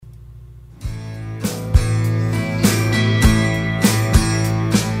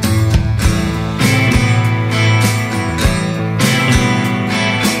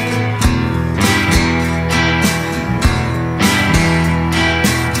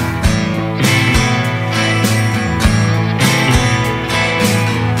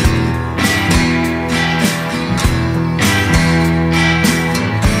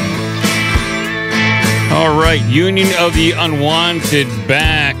right, Union of the Unwanted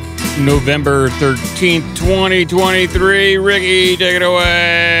back November 13th, 2023. Ricky, take it away.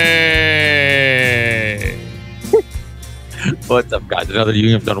 What's up, guys? Another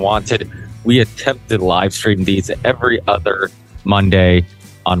Union of the Unwanted. We attempt to live stream these every other Monday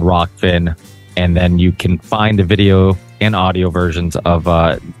on Rockfin, and then you can find the video and audio versions of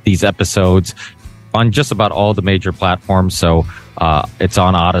these episodes on just about all the major platforms. So it's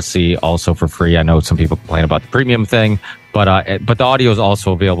on Odyssey also for free. I know some people complain about the premium thing, but the audio is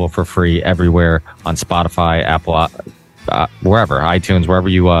also available for free everywhere on Spotify, Apple, wherever, iTunes, wherever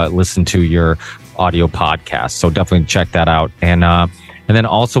you listen to your audio podcast. So definitely check that out. And then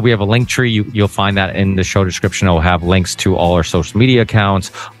also we have a link tree. You'll find that in the show description. It'll have links to all our social media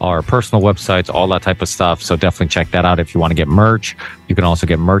accounts, our personal websites, all that type of stuff. So definitely check that out. If you want to get merch, you can also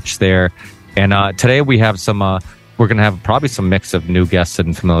get merch there. And today we have some, we're going to have probably some mix of new guests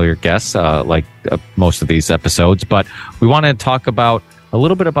and familiar guests, like most of these episodes. But we want to talk about a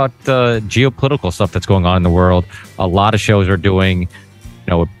little bit about the geopolitical stuff that's going on in the world. A lot of shows are doing,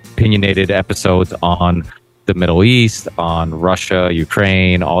 opinionated episodes on the Middle East, on Russia,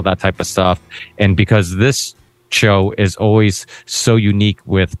 Ukraine, all that type of stuff. And because this show is always so unique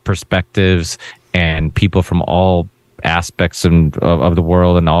with perspectives and people from all aspects of the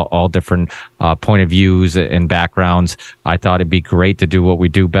world and all different point of views and backgrounds, I thought it'd be great to do what we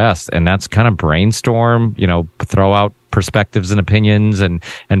do best, and that's kind of brainstorm, throw out perspectives and opinions and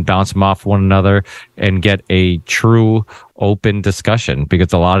bounce them off one another and get a true open discussion,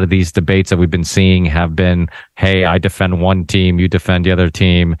 because a lot of these debates that we've been seeing have been, hey, I defend one team, you defend the other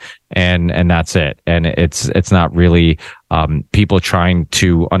team, and that's it. And it's not really people trying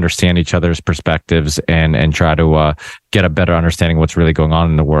to understand each other's perspectives and try to get a better understanding of what's really going on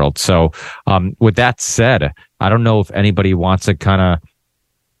in the world. So with that said, I don't know if anybody wants to kind of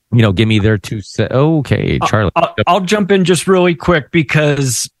give me their two cents. Okay, Charlie. I'll jump in just really quick,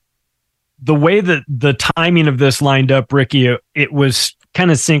 because the way that the timing of this lined up, Ricky, it was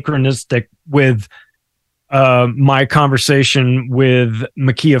kind of synchronistic with my conversation with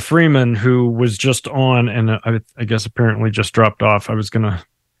Makia Freeman, who was just on, and I guess apparently just dropped off. I was gonna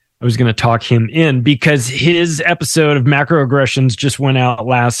talk him in, because his episode of Macroaggressions just went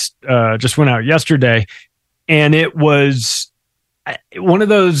out yesterday, and it was one of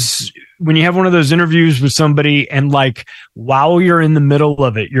those, when you have one of those interviews with somebody and while you're in the middle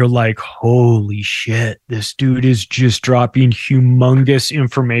of it, you're like, holy shit, this dude is just dropping humongous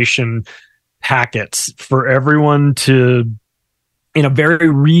information packets for everyone to, in a very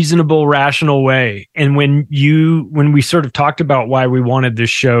reasonable, rational way. And when we sort of talked about why we wanted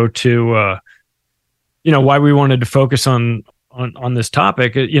this show to, why we wanted to focus on this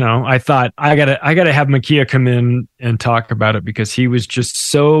topic, I thought I gotta have Makia come in and talk about it, because he was just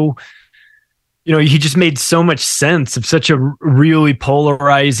so, he just made so much sense of such a really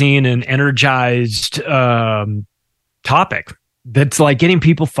polarizing and energized topic that's getting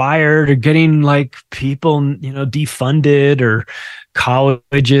people fired or getting people defunded, or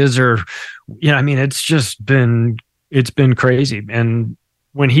colleges, or it's been crazy. And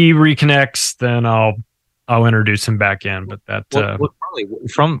when he reconnects, then I'll introduce him back in. But that Charlie,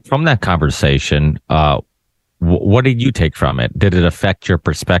 from that conversation, what did you take from it? Did it affect your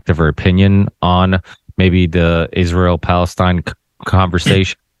perspective or opinion on maybe the Israel-Palestine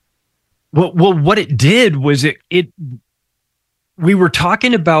conversation? Well, what it did was we were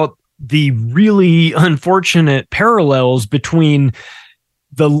talking about the really unfortunate parallels between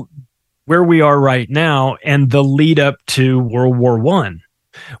where we are right now and the lead up to World War I,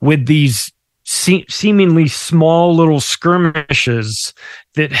 with these seemingly small little skirmishes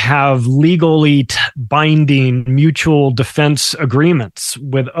that have legally binding mutual defense agreements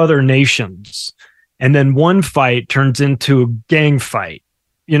with other nations. And then one fight turns into a gang fight.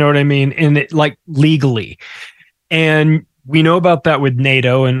 You know what I mean? And it legally. And we know about that with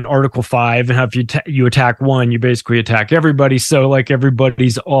NATO and Article 5, and how if you attack one, you basically attack everybody. So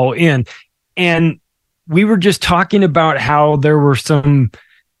everybody's all in. And we were just talking about how there were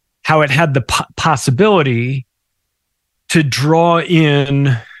how it had the possibility to draw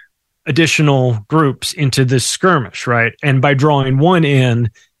in additional groups into this skirmish, right? And by drawing one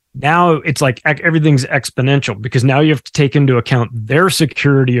in, now it's everything's exponential, because now you have to take into account their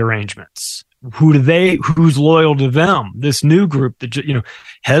security arrangements. Who's loyal to them? This new group that,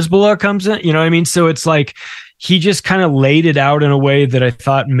 Hezbollah comes in, So it's he just kind of laid it out in a way that I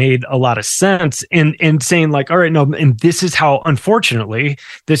thought made a lot of sense, and saying all right, no, and this is how, unfortunately,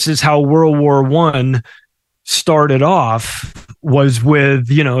 this is how World War I started off, was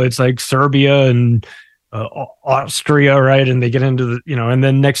with, it's Serbia and Austria, right? And they get into and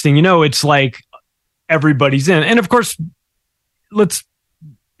then next thing you know, it's everybody's in. And of course,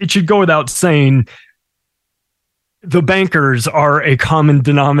 it should go without saying, the bankers are a common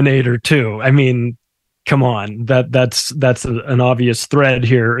denominator too. I mean, come on, that's an obvious thread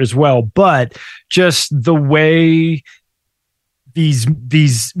here as well. But just the way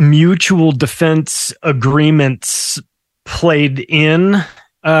these mutual defense agreements played in,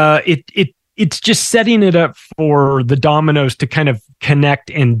 it's just setting it up for the dominoes to kind of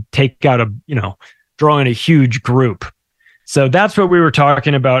connect and take out draw in a huge group. So that's what we were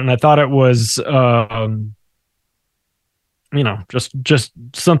talking about, and I thought it was just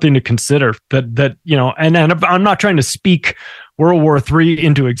something to consider, that and I'm not trying to speak World War III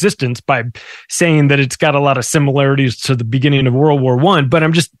into existence by saying that it's got a lot of similarities to the beginning of World War I, but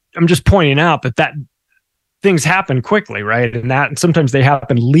I'm just pointing out that things happen quickly, right? And sometimes they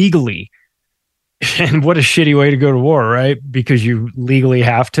happen legally. And what a shitty way to go to war, right? Because you legally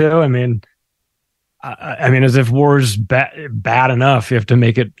have to. I mean, as if war's bad enough, you have to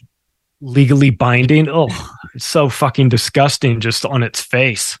make it legally binding. Oh, it's so fucking disgusting just on its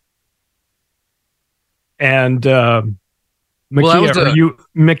face. And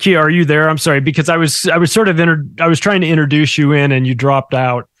Makia, are you there? I'm sorry, because I was trying to introduce you in, and you dropped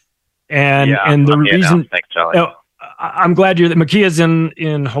out. And the reason, thanks, Charlie. I'm glad Makia's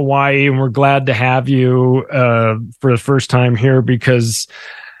in Hawaii, and we're glad to have you for the first time here, because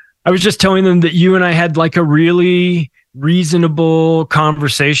I was just telling them that you and I had like a really reasonable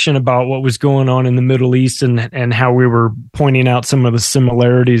conversation about what was going on in the Middle East, and how we were pointing out some of the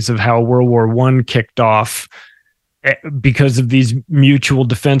similarities of how World War I kicked off because of these mutual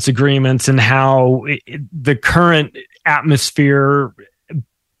defense agreements, and how the current atmosphere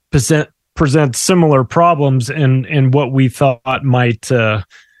presents similar problems, and what we thought might, I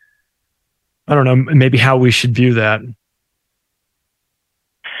don't know, maybe how we should view that.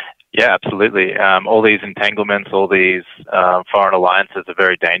 Yeah, absolutely. All these entanglements, all these foreign alliances are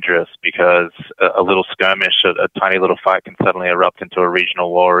very dangerous, because a little skirmish, a tiny little fight can suddenly erupt into a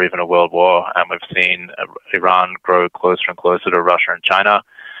regional war or even a world war. And we've seen Iran grow closer and closer to Russia and China,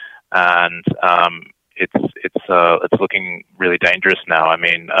 and it's looking really dangerous now. I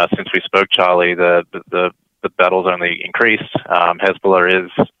mean, since we spoke, Charlie, the battle's only increased. Hezbollah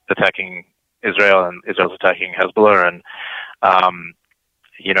is attacking Israel, and Israel's attacking Hezbollah, and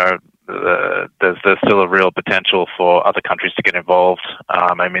there's still a real potential for other countries to get involved.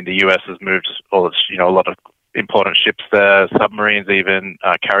 I mean, the U.S. has moved a lot of important ships there, submarines, even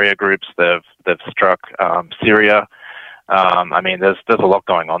carrier groups. They've struck Syria. I mean, there's a lot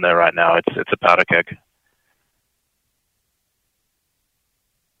going on there right now. It's a powder keg.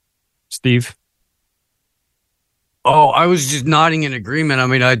 Steve? Oh, I was just nodding in agreement. I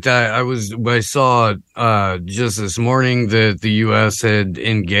mean, I saw just this morning that the U.S. had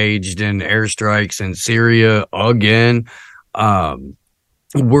engaged in airstrikes in Syria again.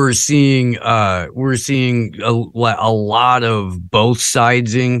 We're seeing a lot of both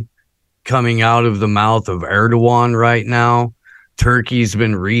sidesing coming out of the mouth of Erdogan right now. Turkey's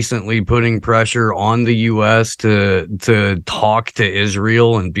been recently putting pressure on the U.S. to talk to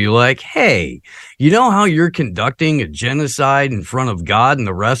Israel and be like, hey, you know how you're conducting a genocide in front of God and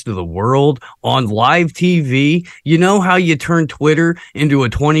the rest of the world on live TV? You know how you turn Twitter into a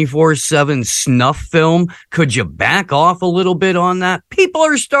 24/7 snuff film? Could you back off a little bit on that? People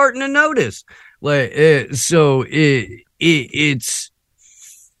are starting to notice.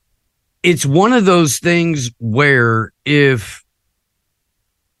 It's one of those things where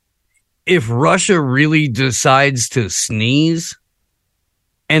if Russia really decides to sneeze,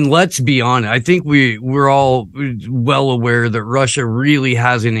 and let's be honest, I think we're all well aware that Russia really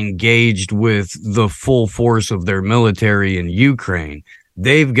hasn't engaged with the full force of their military in Ukraine.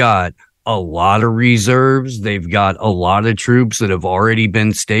 They've got a lot of reserves. They've got a lot of troops that have already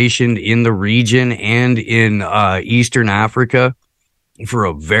been stationed in the region and in Eastern Africa for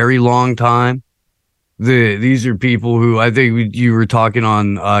a very long time. These are people who, I think you were talking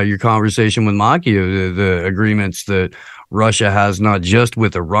on your conversation with Makia, the agreements that Russia has not just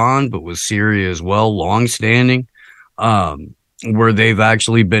with Iran, but with Syria as well, longstanding, where they've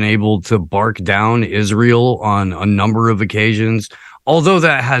actually been able to bark down Israel on a number of occasions, although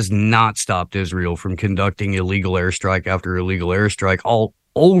that has not stopped Israel from conducting illegal airstrike after illegal airstrike all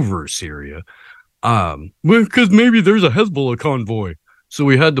over Syria. Because maybe there's a Hezbollah convoy, so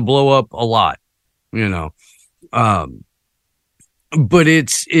we had to blow up a lot. But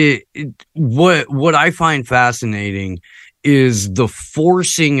what I find fascinating is the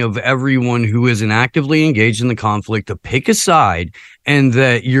forcing of everyone who isn't actively engaged in the conflict to pick a side, and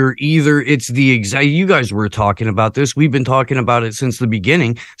that you're either, it's the exact, you guys were talking about this. We've been talking about it since the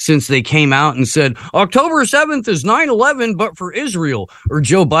beginning, since they came out and said October 7th is 9/11, but for Israel. Or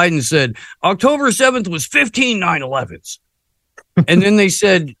Joe Biden said October 7th was 15 9/11s. And then they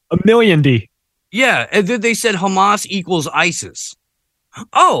said a million D. Yeah. And then they said Hamas equals ISIS.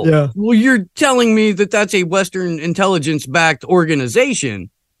 Oh, yeah. Well, you're telling me that that's a Western intelligence-backed organization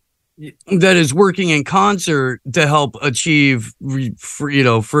that is working in concert to help achieve,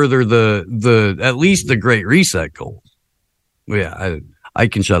 further the at least the Great Reset goals. Yeah, I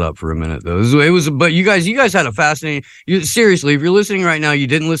can shut up for a minute though. But you guys had a fascinating. Seriously, if you're listening right now, you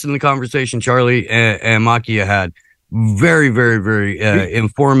didn't listen to the conversation Charlie and Makia had. Very, very, very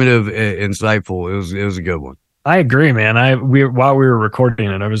informative, insightful. It was a good one. I agree, man. While we were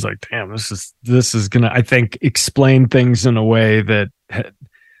recording it, I was like, damn, this is gonna, I think, explain things in a way that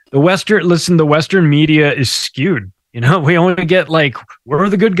the Western media is skewed. We only get like, we're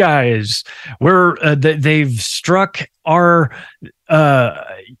the good guys. They've struck our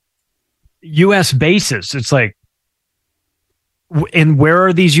U.S. bases. It's like, and where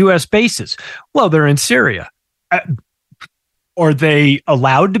are these U.S. bases? Well, they're in Syria. Are they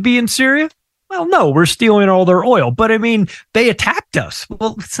allowed to be in Syria? Well, no, we're stealing all their oil. But I mean, they attacked us.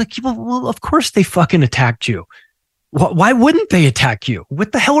 Well, it's like, well, of course they fucking attacked you. Why wouldn't they attack you?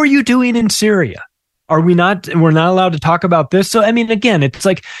 What the hell are you doing in Syria? We're not allowed to talk about this. So, I mean, again, it's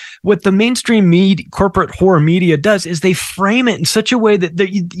like what the mainstream corporate horror media does is they frame it in such a way that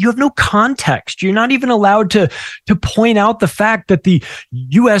you have no context. You're not even allowed to point out the fact that the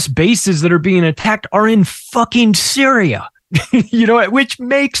U.S. bases that are being attacked are in fucking Syria, which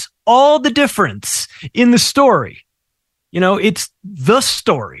makes all the difference in the story. It's the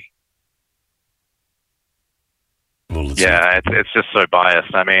story. Yeah, it's just so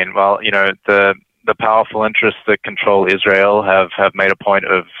biased. I mean, well, the powerful interests that control Israel have made a point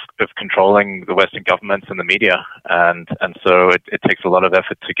of controlling the Western governments and the media, and so it takes a lot of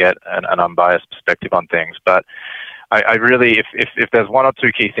effort to get an unbiased perspective on things. But I really, if there's one or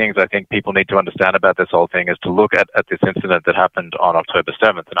two key things I think people need to understand about this whole thing is to look at this incident that happened on October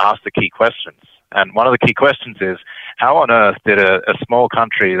 7th and ask the key questions. And one of the key questions is, how on earth did a small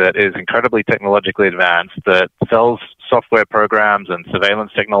country that is incredibly technologically advanced, that sells software programs and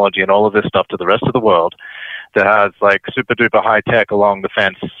surveillance technology and all of this stuff to the rest of the world, that has like super duper high tech along the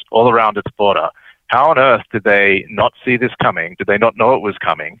fence all around its border, how on earth did they not see this coming? Did they not know it was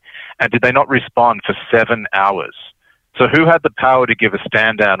coming? And did they not respond for 7 hours? So who had the power to give a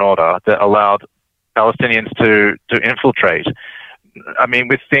stand-down order that allowed Palestinians to infiltrate? I mean,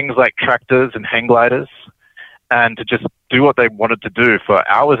 with things like tractors and hang gliders, and to just do what they wanted to do for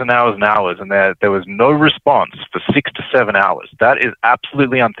hours and hours and hours, and there was no response for 6 to 7 hours. That is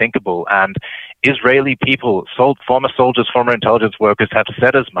absolutely unthinkable, and Israeli people, former soldiers, former intelligence workers, have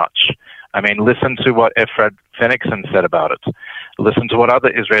said as much. I mean, listen to what Efred Fenixon said about it. Listen to what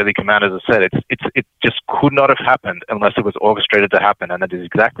other Israeli commanders have said. It just could not have happened unless it was orchestrated to happen, and it is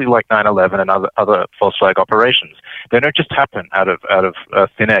exactly like 9/11 and other false flag operations. They don't just happen out of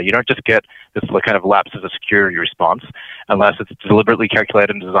thin air. You don't just get this kind of lapse of a security response unless it's deliberately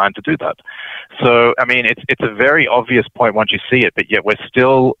calculated and designed to do that. So, I mean, it's a very obvious point once you see it, but yet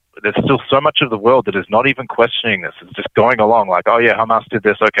there's still so much of the world that is not even questioning this. It's just going along like, oh yeah, Hamas did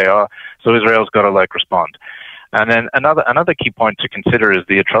this, okay, so Israel's got to respond. And then another key point to consider is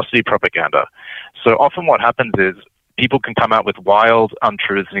the atrocity propaganda. So often what happens is people can come out with wild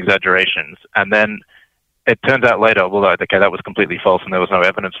untruths and exaggerations, and then it turns out later, well, okay, that was completely false and there was no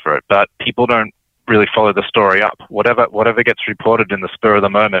evidence for it. But people don't really follow the story up. Whatever gets reported in the spur of the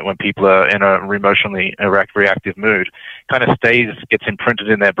moment when people are in a emotionally reactive mood kind of gets imprinted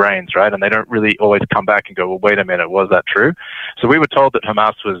in their brains, right? And they don't really always come back and go, well, wait a minute, was that true? So we were told that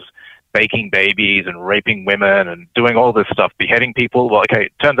Hamas was baking babies and raping women and doing all this stuff, beheading people. Well, okay,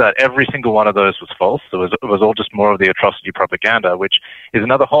 it turns out every single one of those was false. It was all just more of the atrocity propaganda, which is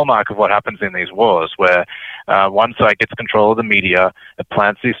another hallmark of what happens in these wars, where one side gets control of the media, it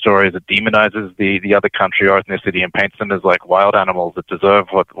plants these stories, it demonizes the other country or ethnicity and paints them as like wild animals that deserve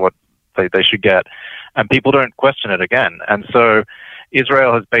what they should get, and people don't question it again. And so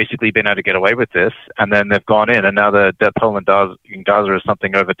Israel has basically been able to get away with this, and then they've gone in, and now the death toll in Gaza is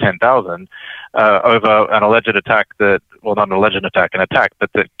something over 10,000 over an alleged attack an attack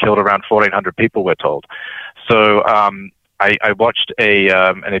that killed around 1,400 people, we're told. So I watched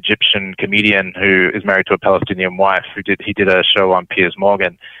an Egyptian comedian who is married to a Palestinian wife he did a show on Piers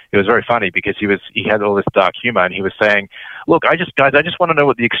Morgan. it was very funny because he had all this dark humor, and he was saying, look, I just want to know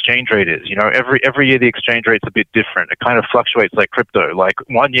what the exchange rate is. You know, every year the exchange rate's a bit different. It kind of fluctuates like crypto. Like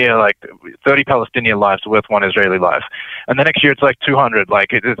one year, like 30 Palestinian lives are worth one Israeli life, and the next year it's like 200.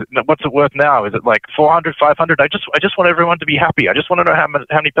 Like, what's it worth now? Is it like 400, 500? I just want everyone to be happy. I just want to know how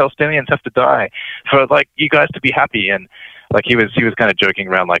many Palestinians have to die for like you guys to be happy. And like he was kind of joking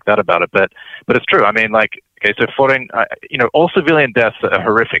around like that about it, but it's true. I mean, like, okay, so 14, all civilian deaths are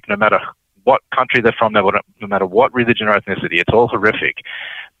horrific, no matter what country they're from, no matter what religion or ethnicity. It's all horrific.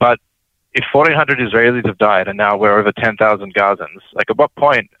 But if 1,400 Israelis have died and now we're over 10,000 Gazans, like at what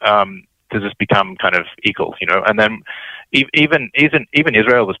point does this become kind of equal? You know, and then even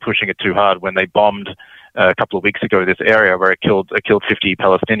Israel was pushing it too hard when they bombed a couple of weeks ago this area where it killed 50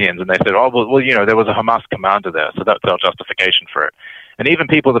 Palestinians, and they said, oh well, you know, there was a Hamas commander there, so that's our justification for it. And even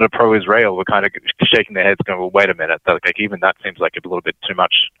people that are pro-Israel were kind of shaking their heads, going, well, wait a minute, like even that seems like a little bit too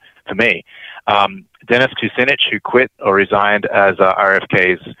much for me. Dennis Kucinich, who quit or resigned as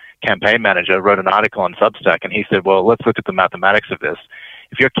RFK's campaign manager, wrote an article on Substack, and he said, well, let's look at the mathematics of this.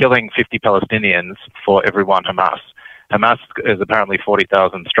 If you're killing 50 Palestinians for every one Hamas is apparently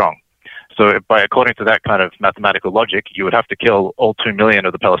 40,000 strong. So according to that kind of mathematical logic, you would have to kill all 2 million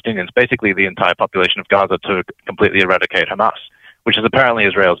of the Palestinians, basically the entire population of Gaza, to completely eradicate Hamas, which is apparently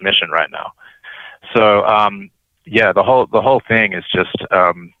Israel's mission right now. So, the whole thing is just,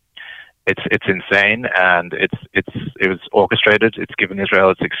 it's insane, and it was orchestrated. It's given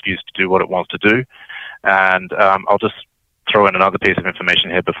Israel its excuse to do what it wants to do. And I'll just throw in another piece of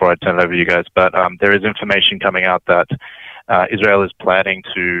information here before I turn it over to you guys. But there is information coming out that Israel is planning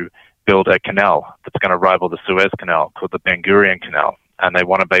to build a canal that's going to rival the Suez Canal, called the Ben Gurion Canal. And they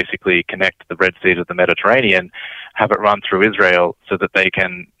want to basically connect the Red Sea to the Mediterranean, have it run through Israel so that they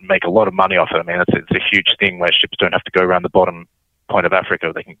can make a lot of money off it. I mean, it's a huge thing where ships don't have to go around the bottom point of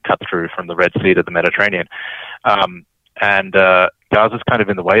Africa. They can cut through from the Red Sea to the Mediterranean. And Gaza's kind of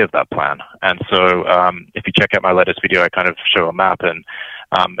in the way of that plan. And so if you check out my latest video, I kind of show a map. And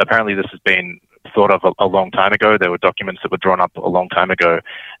apparently this has been thought of a long time ago. There were documents that were drawn up a long time ago,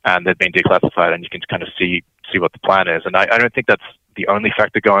 and they've been declassified, and you can kind of see what the plan is. And I don't think that's the only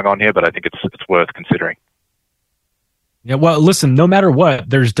factor going on here, but I think it's worth considering. Yeah, well, listen, no matter what,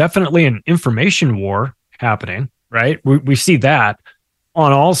 there's definitely an information war happening, right? We see that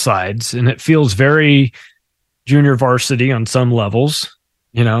on all sides, and it feels very junior varsity on some levels.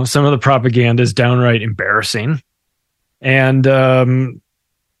 You know, some of the propaganda is downright embarrassing, and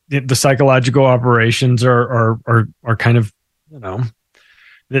the psychological operations are kind of, you know,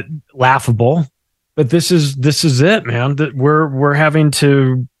 laughable. But this is it, man. That we're having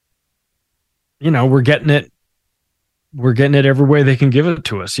to, you know, we're getting it every way they can give it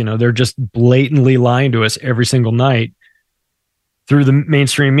to us. You know, they're just blatantly lying to us every single night through the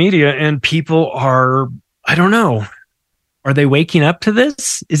mainstream media, and people are, I don't know, are they waking up to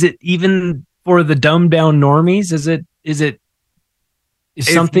this? Is it even for the dumbed down normies?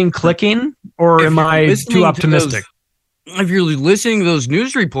 Is something clicking, or am I too optimistic? If you're listening to those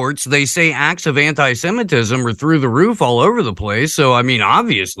news reports, they say acts of anti-Semitism are through the roof all over the place. So, I mean,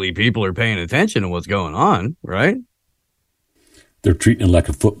 obviously people are paying attention to what's going on, right? They're treating it like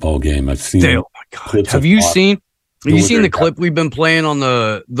a football game. I've seen. Oh my God! Have you seen the clip we've been playing on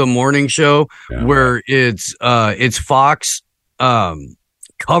the morning show, where it's Fox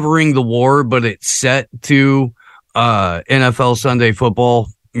covering the war, but it's set to NFL Sunday Football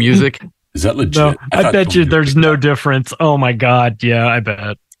music? Is that legit? No, I bet you there's no difference. Oh my God. Yeah, I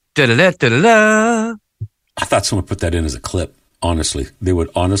bet. Da-da-da, da-da-da. I thought someone put that in as a clip. Honestly, they would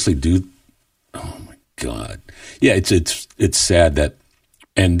honestly do. Oh my God. Yeah, it's sad that,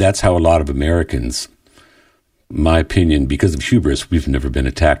 and that's how a lot of Americans, my opinion, because of hubris, we've never been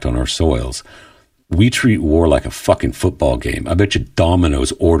attacked on our soils. We treat war like a fucking football game. I bet you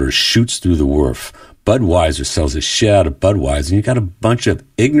Domino's orders shoots through the roof. Budweiser sells the shit out of Budweiser, and you got a bunch of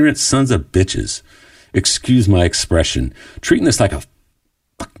ignorant sons of bitches, excuse my expression, treating this like a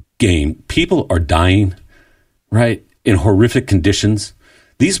game. People are dying, right, in horrific conditions.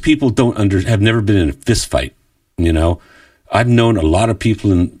 These people have never been in a fist fight, you know. I've known a lot of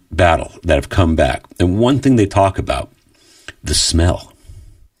people in battle that have come back, and one thing they talk about, the smell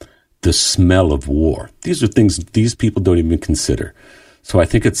of war. These are things these people don't even consider. So I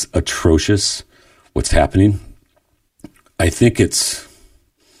think it's atrocious what's happening. I think it's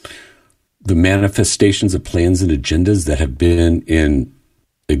the manifestations of plans and agendas that have been in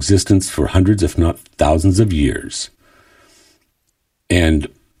existence for hundreds, if not thousands of years. And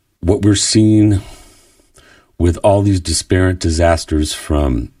what we're seeing with all these disparate disasters,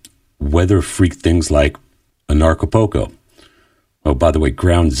 from weather freak things like Anarchapulco, Oh, by the way,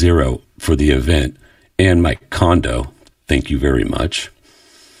 ground zero for the event and my condo. Thank you very much.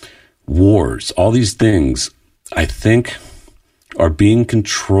 Wars, all these things, I think, are being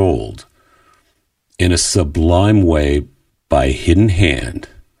controlled in a sublime way by a hidden hand,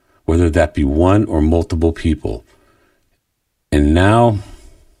 whether that be one or multiple people. And now,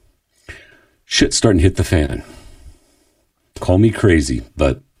 shit's starting to hit the fan. Call me crazy,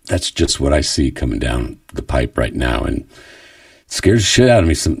 but that's just what I see coming down the pipe right now. And it scares the shit out of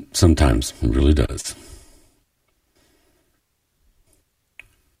me sometimes. It really does.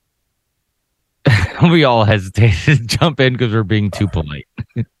 We all hesitated to jump in because we're being too polite.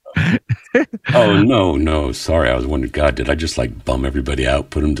 Oh, no. Sorry. I was wondering, God, did I just like bum everybody out,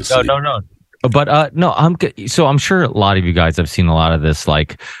 put them to sleep? No. But no, I'm sure a lot of you guys have seen a lot of this,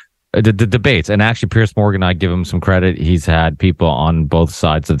 like the debates. And actually, Piers Morgan, I give him some credit. He's had people on both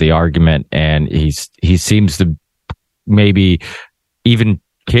sides of the argument, and he seems to maybe even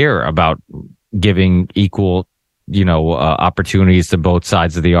care about giving equal, opportunities to both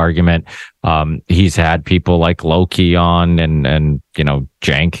sides of the argument. He's had people like Loki on and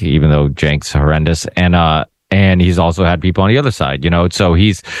Jank, even though Jank's horrendous, and he's also had people on the other side, so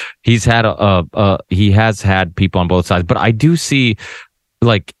he has had people on both sides. But I do see,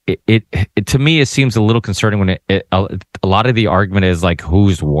 like, it to me, it seems a little concerning when a lot of the argument is like,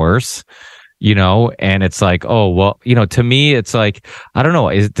 who's worse, and it's like, oh, well, to me, it's like, I don't know,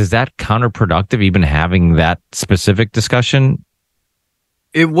 does that counterproductive, even having that specific discussion?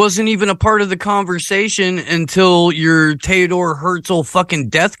 It wasn't even a part of the conversation until your Theodore Herzl fucking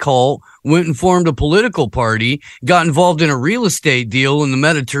death cult went and formed a political party, got involved in a real estate deal in the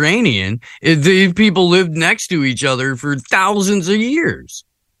Mediterranean. The people lived next to each other for thousands of years.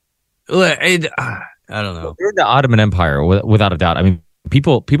 I don't know. During the Ottoman Empire, without a doubt. I mean,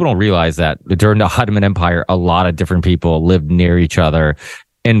 people don't realize that during the Ottoman Empire, a lot of different people lived near each other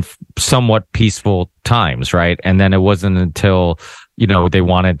in somewhat peaceful times, right? And then it wasn't until they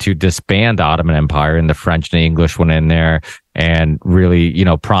wanted to disband the Ottoman Empire, and the French and the English went in there and really,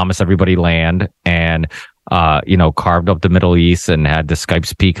 promised everybody land and, carved up the Middle East and had the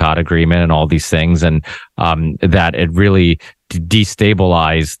Sykes-Picot Agreement and all these things. And, that it really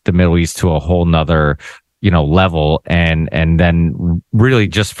destabilized the Middle East to a whole nother, level. And then really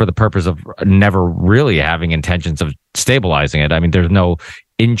just for the purpose of never really having intentions of stabilizing it. I mean, there's no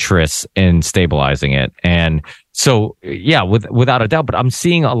interest in stabilizing it. And so, yeah, without a doubt, but I'm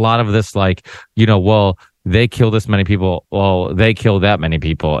seeing a lot of this, like, well, they kill this many people. Well, they kill that many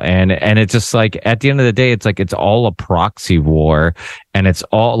people. And it's just like, at the end of the day, it's like, it's all a proxy war. And it's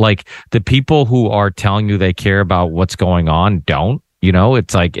all like the people who are telling you they care about what's going on don't,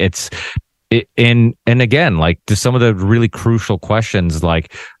 it's like, and again, like, to some of the really crucial questions,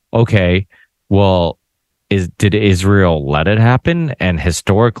 like, okay, well, did Israel let it happen? And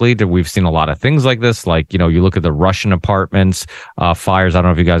historically, we've seen a lot of things like this. Like, you look at the Russian apartments, fires. I don't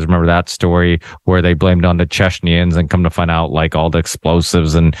know if you guys remember that story where they blamed on the Chechens, and come to find out, like, all the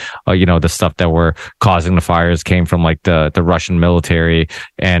explosives and, the stuff that were causing the fires came from, like, the Russian military.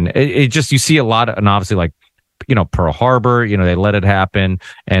 And it just, you see a lot of, and obviously, like, Pearl Harbor, they let it happen.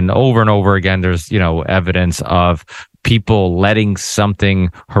 And over again, there's, evidence of people letting something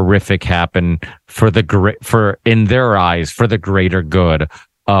horrific happen in their eyes, for the greater good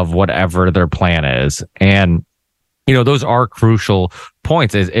of whatever their plan is. And, those are crucial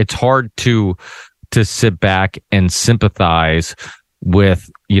points. It's hard to sit back and sympathize with,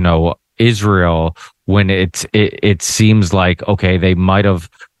 Israel when it seems like, okay, they might have,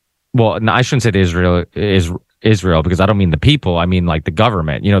 well, no, I shouldn't say Israel, because I don't mean the people. I mean, like, the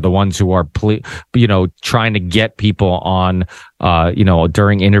government, the ones who are, trying to get people on,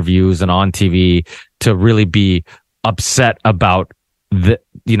 during interviews and on TV to really be upset about the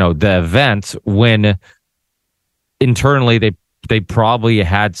events, when internally they probably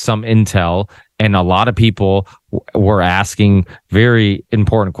had some intel, and a lot of people were asking very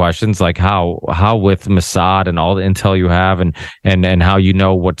important questions, like how with Mossad and all the intel you have, and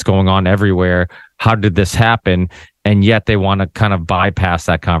how what's going on everywhere, how did this happen? And yet they want to kind of bypass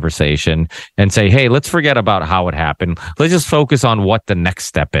that conversation and say, hey, let's forget about how it happened. Let's just focus on what the next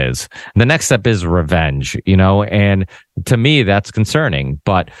step is. And the next step is revenge, and to me, that's concerning.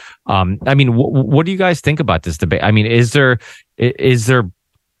 But, I mean, what do you guys think about this debate? I mean, is there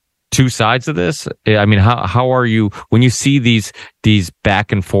two sides of this? I mean, how are you, when you see these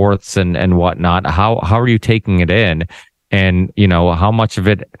back and forths and whatnot, how are you taking it in? And, how much of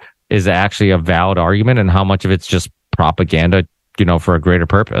it is actually a valid argument, and how much of it's just propaganda, for a greater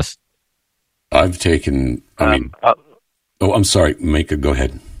purpose? I've taken, I'm sorry, Mika, go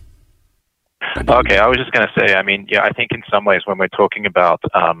ahead. Okay, I was just going to say, I mean, yeah, I think in some ways when we're talking about,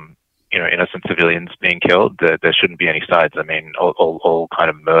 innocent civilians being killed, there shouldn't be any sides. I mean, all kind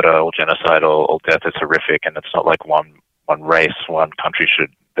of murder, all genocide, all death is horrific, and it's not like one race, one country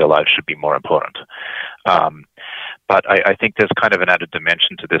their lives should be more important. But I think there's kind of an added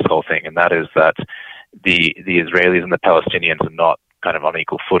dimension to this whole thing, and that is that the Israelis and the Palestinians are not kind of on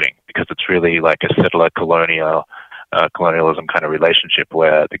equal footing, because it's really like a settler colonialism kind of relationship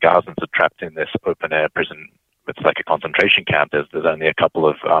where the Gazans are trapped in this open air prison. It's like a concentration camp. There's only a couple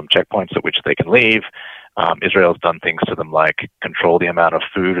of checkpoints at which they can leave. Israel's done things to them like control the amount of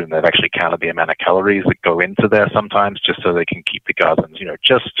food, and they've actually counted the amount of calories that go into there sometimes, just so they can keep the Gazans,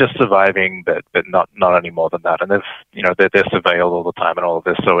 just surviving, but not any more than that. And they're surveilled all the time and all of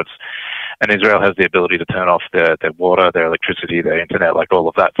this. And Israel has the ability to turn off their water, their electricity, their internet, like all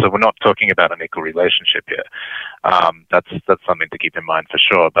of that. So we're not talking about an equal relationship here. That's something to keep in mind for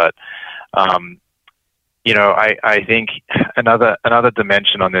sure. But I think another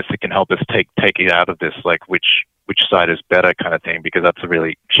dimension on this that can help us take it out of this, like which side is better kind of thing, because that's a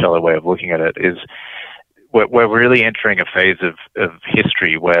really shallow way of looking at it, is we're really entering a phase of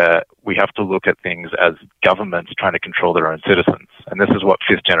history where we have to look at things as governments trying to control their own citizens. And this is what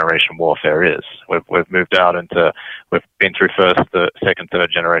fifth generation warfare is. We've moved out we've been through first, the second,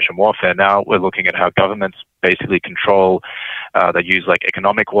 third generation warfare. Now we're looking at how governments basically control, they use like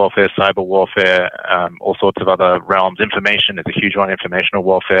economic warfare, cyber warfare, all sorts of other realms. Information is a huge one, informational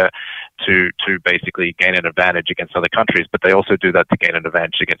warfare, to basically gain an advantage against other countries, but they also do that to gain an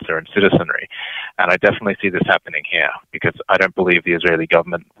advantage against their own citizenry. And I definitely see this happening here, because I don't believe the Israeli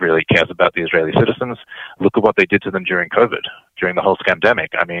government really cares about the Israeli citizens. Look at what they did to them during COVID, during the whole scandemic.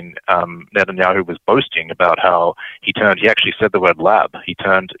 I mean, Netanyahu was boasting about how he actually said the word lab. He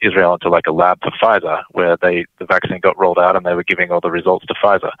turned Israel into like a lab for Pfizer, where the vaccine got rolled out and they were giving all the results to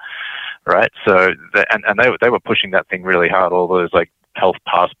Pfizer, right? So, they were pushing that thing really hard, all those like health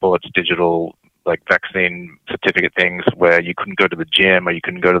passports, digital like vaccine certificate things where you couldn't go to the gym or you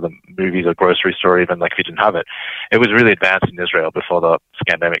couldn't go to the movies or grocery store even like if you didn't have it. It was really advanced in Israel before the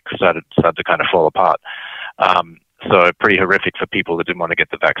scandemic started to kind of fall apart. So pretty horrific for people that didn't want to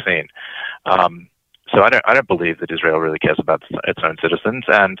get the vaccine. So I don't believe that Israel really cares about its own citizens.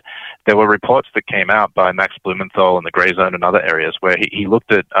 And there were reports that came out by Max Blumenthal in the Grey Zone and other areas where he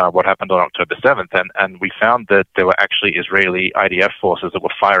looked at what happened on October 7th, and we found that there were actually Israeli IDF forces that were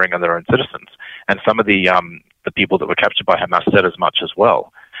firing on their own citizens. And some of the people that were captured by Hamas said as much as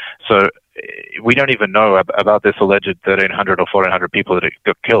well. So we don't even know about this alleged 1,300 or 1,400 people that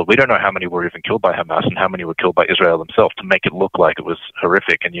got killed. We don't know how many were even killed by Hamas and how many were killed by Israel themselves to make it look like it was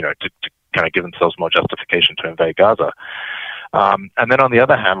horrific and, to kind of give themselves more justification to invade Gaza. And then on the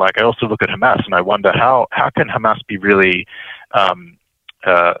other hand, like I also look at Hamas and I wonder how can Hamas be really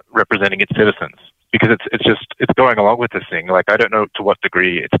representing its citizens? Because it's going along with this thing. Like I don't know to what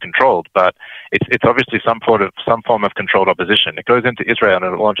degree it's controlled, but it's obviously some form of controlled opposition. It goes into Israel and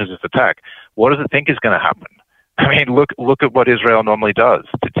it launches its attack. What does it think is going to happen? I mean, look at what Israel normally does.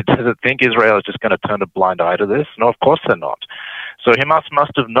 Does it think Israel is just going to turn a blind eye to this? No, of course they're not. So Hamas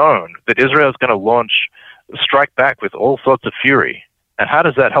must have known that Israel is going to strike back with all sorts of fury. And how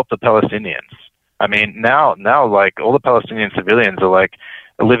does that help the Palestinians? I mean, now, like all the Palestinian civilians are like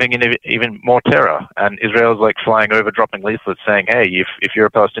living in even more terror, and Israel's like flying over, dropping leaflets saying, "Hey, if you're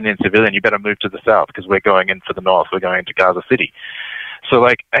a Palestinian civilian, you better move to the south because we're going in for the north. We're going into Gaza City." So,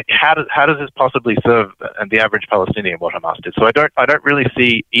 like, how does this possibly serve the average Palestinian what Hamas did? So I don't really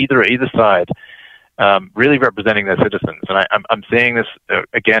see either side really representing their citizens, and I'm seeing this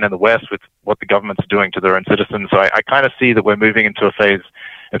again in the West with what the government's doing to their own citizens. So I kind of see that we're moving into a phase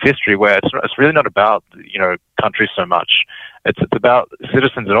of history where it's really not about countries so much. It's about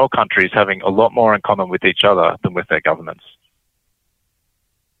citizens in all countries having a lot more in common with each other than with their governments.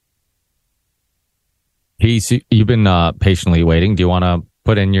 Peace, you've been patiently waiting. Do you want to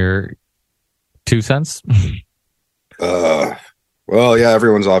put in your 2 cents? Well, yeah,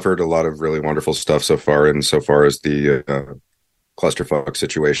 everyone's offered a lot of really wonderful stuff so far, and so far as the clusterfuck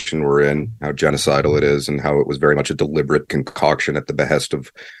situation we're in, how genocidal it is, and how it was very much a deliberate concoction at the behest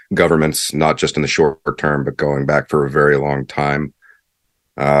of governments, not just in the short term, but going back for a very long time.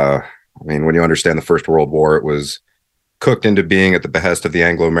 I mean, when you understand the First World War, it was cooked into being at the behest of the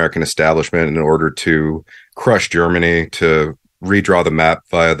Anglo-American establishment in order to crush Germany, to redraw the map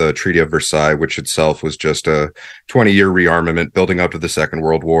via the Treaty of Versailles, which itself was just a 20-year rearmament building up to the Second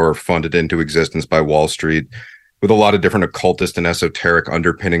World War, funded into existence by Wall Street, with a lot of different occultist and esoteric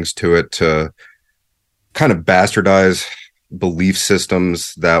underpinnings to it, to kind of bastardize belief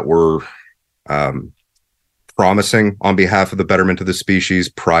systems that were promising on behalf of the betterment of the species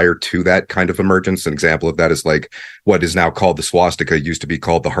prior to that kind of emergence. An example of that is like what is now called the swastika used to be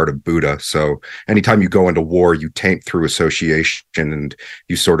called the heart of Buddha. So anytime you go into war, you taint through association and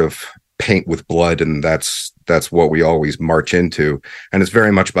you sort of paint with blood, and that's what we always march into, and it's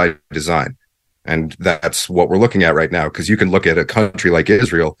very much by design. And that's what we're looking at right now, because you can look at a country like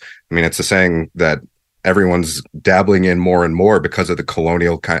Israel. I mean, it's a saying that everyone's dabbling in more and more because of the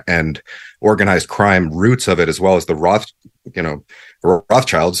colonial and organized crime roots of it, as well as the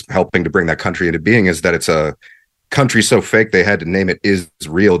Rothschilds helping to bring that country into being, is that it's a country so fake they had to name it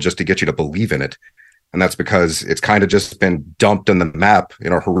Israel just to get you to believe in it. And that's because it's kind of just been dumped on the map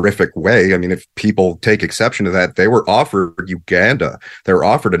in a horrific way. I mean, if people take exception to that, they were offered Uganda. They were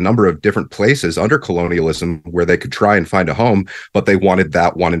offered a number of different places under colonialism where they could try and find a home, but they wanted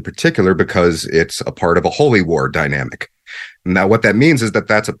that one in particular because it's a part of a holy war dynamic. Now, what that means is that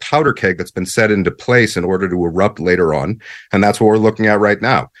that's a powder keg that's been set into place in order to erupt later on. And that's what we're looking at right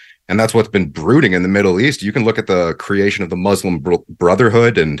now. And that's what's been brooding in the Middle East. You can look at the creation of the Muslim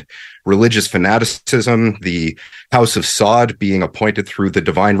Brotherhood and religious fanaticism, the House of Saud being appointed through the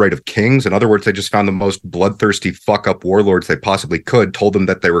divine right of kings. In other words, they just found the most bloodthirsty fuck-up warlords they possibly could, told them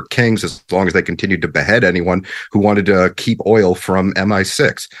that they were kings as long as they continued to behead anyone who wanted to keep oil from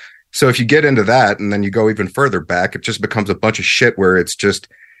MI6. So if you get into that and then you go even further back, it just becomes a bunch of shit where it's just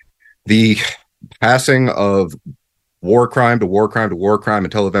the passing of war crime to war crime to war crime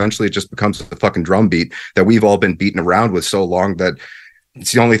until eventually it just becomes a fucking drumbeat that we've all been beaten around with so long that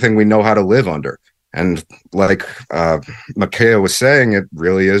it's the only thing we know how to live under. And like Makaya was saying, it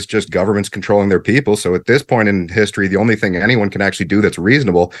really is just governments controlling their people. So at this point in history, the only thing anyone can actually do that's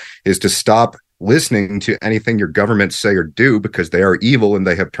reasonable is to stop listening to anything your governments say or do, because they are evil and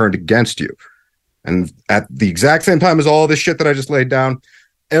they have turned against you. And at the exact same time as all this shit that I just laid down,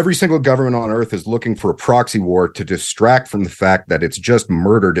 every single government on earth is looking for a proxy war to distract from the fact that it's just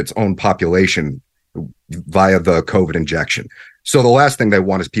murdered its own population via the COVID injection. So the last thing they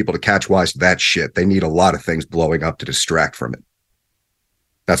want is people to catch wise to that shit. They need a lot of things blowing up to distract from it.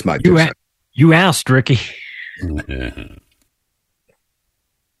 That's my you asked, Ricky.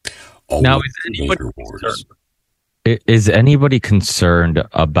 Now, is anybody concerned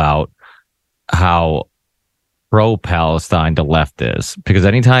about how pro-Palestine the left is? Because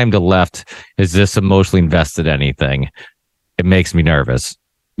anytime the left is this emotionally invested in anything, it makes me nervous,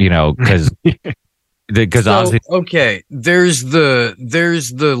 because so, okay, there's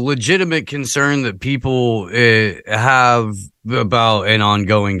the legitimate concern that people have about an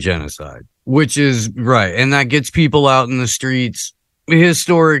ongoing genocide, which is right, and that gets people out in the streets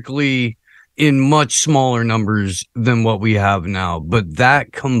historically in much smaller numbers than what we have now. But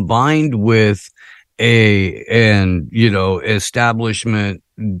that combined with establishment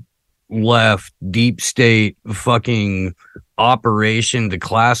left deep state fucking operation to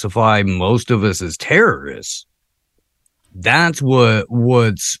classify most of us as terrorists, that's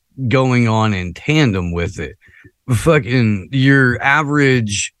what's going on in tandem with it. Fucking your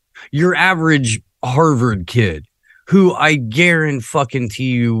average Harvard kid, who I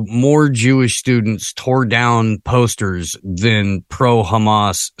guarantee you more Jewish students tore down posters than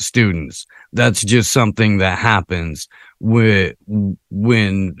pro-Hamas students. That's just something that happens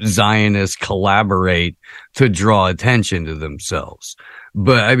when Zionists collaborate to draw attention to themselves.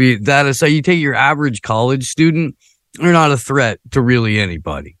 But I mean, that is how you take your average college student, they're not a threat to really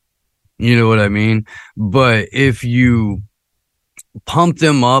anybody. You know what I mean? But if you pump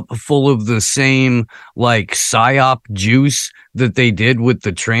them up full of the same like psyop juice that they did with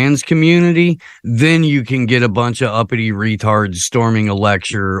the trans community, then you can get a bunch of uppity retards storming a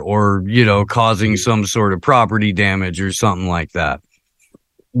lecture or, causing some sort of property damage or something like that.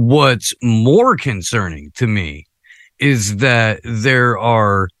 What's more concerning to me is that there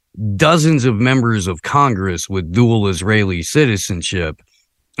are dozens of members of Congress with dual Israeli citizenship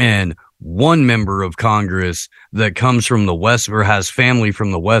and one member of Congress that comes from the West or has family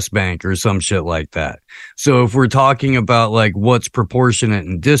from the West Bank or some shit like that. So if we're talking about like what's proportionate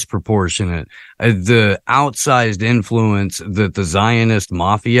and disproportionate, the outsized influence that the Zionist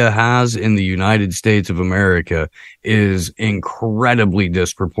mafia has in the United States of America is incredibly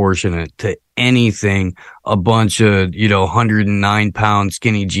disproportionate to anything a bunch of, 109-pound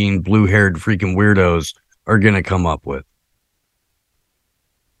skinny jean, blue-haired freaking weirdos are going to come up with.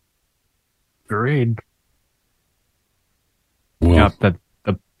 Agreed. Well, the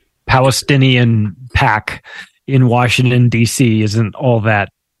Palestinian pack in Washington D.C. isn't all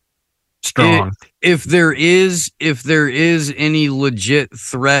that strong. If there is any legit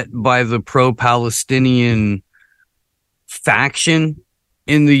threat by the pro-Palestinian faction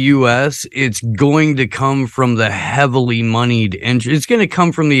in the U.S., it's going to come from the heavily moneyed interest. It's going to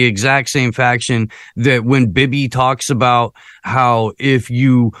come from the exact same faction that when Bibi talks about how if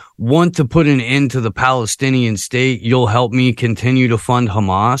you want to put an end to the Palestinian state, you'll help me continue to fund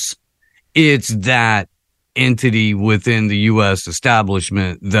Hamas. It's that entity within the U.S.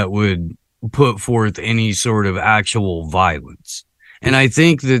 establishment that would put forth any sort of actual violence. And I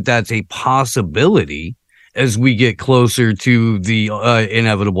think that that's a possibility as we get closer to the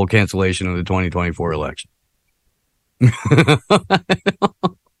inevitable cancellation of the 2024 election.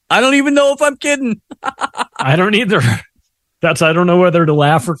 I don't even know if I'm kidding. I don't either. I don't know whether to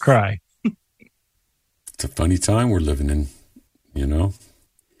laugh or cry. It's a funny time we're living in, you know.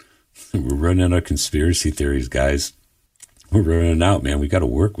 We're running out of conspiracy theories, guys. We're running out, man. We got to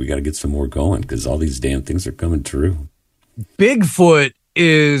work. We got to get some more going because all these damn things are coming true. Bigfoot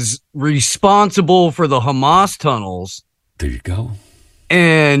is responsible for the Hamas tunnels. There you go.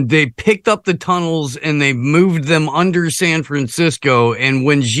 And they picked up the tunnels and they moved them under San Francisco. And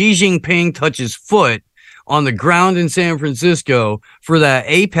when Xi Jinping touches foot on the ground in San Francisco for that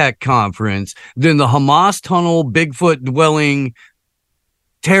APEC conference, then the Hamas tunnel, Bigfoot dwelling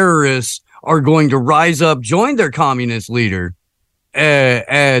terrorists are going to rise up, join their communist leader,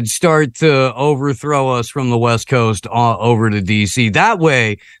 and start to overthrow us from the West Coast over to D.C. That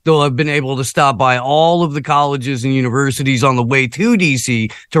way, they'll have been able to stop by all of the colleges and universities on the way to D.C.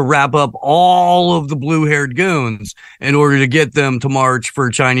 to wrap up all of the blue-haired goons in order to get them to march for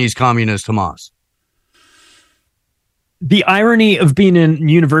Chinese Communist Hamas. The irony of being in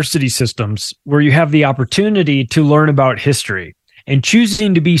university systems where you have the opportunity to learn about history and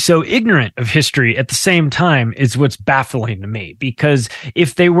choosing to be so ignorant of history at the same time is what's baffling to me. Because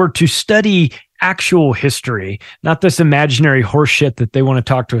if they were to study actual history, not this imaginary horseshit that they want to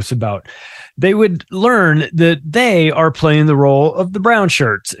talk to us about, they would learn that they are playing the role of the brown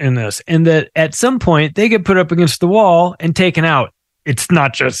shirts in this, and that at some point they get put up against the wall and taken out. It's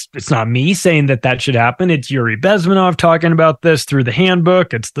not me saying that should happen. It's Yuri Bezmenov talking about this through the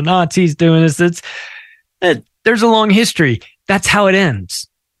handbook. It's the Nazis doing this. There's a long history. That's how it ends.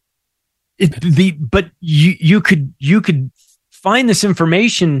 But you could find this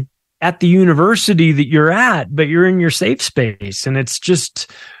information at the university that you're at, but you're in your safe space, and it's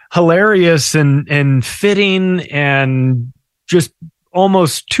just hilarious and fitting and just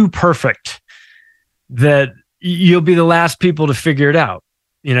almost too perfect that you'll be the last people to figure it out,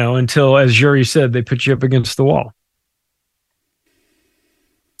 you know, until, as Yuri said, they put you up against the wall.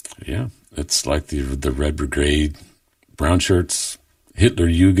 Yeah, it's like the Red Brigade, brown shirts, Hitler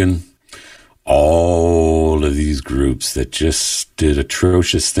Jugend, all of these groups that just did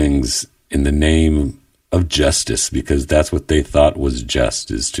atrocious things in the name of justice, because that's what they thought was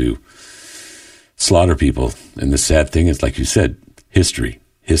just, is to slaughter people. And the sad thing is, like you said, history.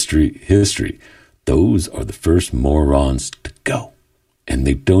 Those are the first morons to go. And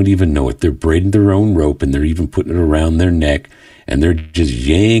they don't even know it. They're braiding their own rope, and they're even putting it around their neck, and they're just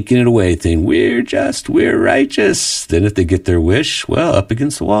yanking it away, saying, we're just, we're righteous. Then if they get their wish, well, up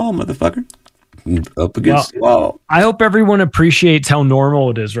against the wall, motherfucker. Up against the wall. I hope everyone appreciates how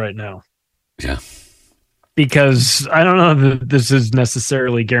normal it is right now. Yeah. Because I don't know that this is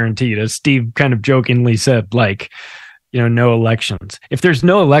necessarily guaranteed. As Steve kind of jokingly said, like, you know, no elections. If there's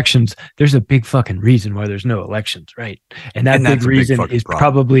no elections, there's a big fucking reason why there's no elections, right? And that big reason is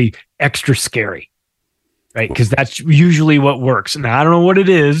probably extra scary, right? Because that's usually what works. Now, I don't know what it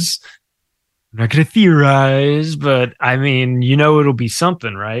is. I'm not going to theorize, but I mean, you know, it'll be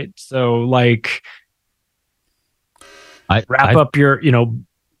something, right? So, like, wrap up your, you know,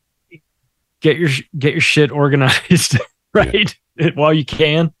 get your shit organized, right? Yeah. While you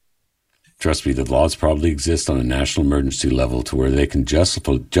can. Trust me, the laws probably exist on a national emergency level to where they can just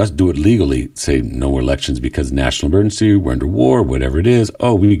do it legally, say no elections because national emergency, we're under war, whatever it is.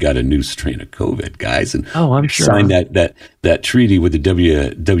 Oh, we got a new strain of COVID, guys. And I'm sure. Signed that treaty with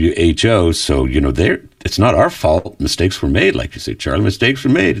the WHO. So, you know, it's not our fault. Mistakes were made, like you say, Charlie. Mistakes were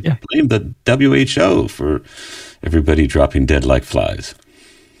made. Yeah. Blame the WHO for everybody dropping dead like flies.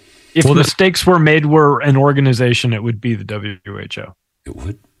 If mistakes were made were an organization, it would be the WHO. It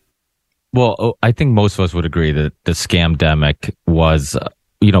would. Well, I think most of us would agree that the scamdemic was,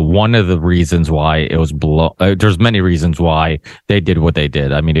 one of the reasons why it was below. There's many reasons why they did what they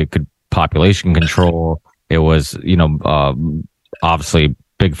did. I mean, it could population control. It was, obviously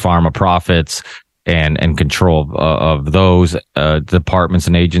big pharma profits and control of those departments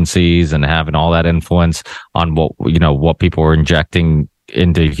and agencies, and having all that influence on what people were injecting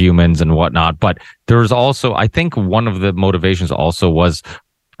into humans and whatnot. But there's also, I think one of the motivations also was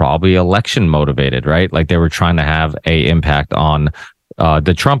probably election motivated, right? Like they were trying to have a impact on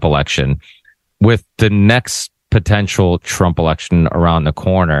the Trump election. With the next potential Trump election around the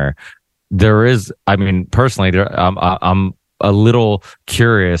corner, there is, I mean, personally, I'm a little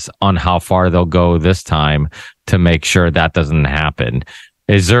curious on how far they'll go this time to make sure that doesn't happen.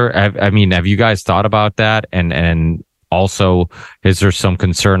 Is there, I mean, have you guys thought about that? And also, is there some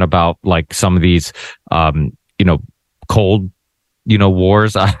concern about like some of these, cold,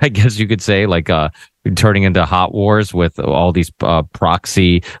 wars, I guess you could say, like, turning into hot wars with all these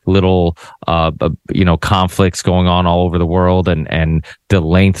proxy little conflicts going on all over the world, and the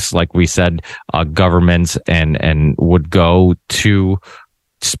lengths, like we said, governments and would go to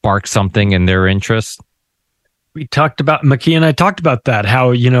spark something in their interest. We talked about, Maki and I talked about that,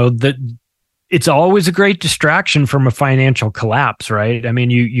 how that it's always a great distraction from a financial collapse, right? I mean,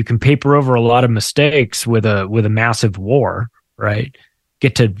 you can paper over a lot of mistakes with a massive war, right?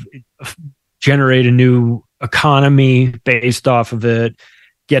 Get to generate a new economy based off of it,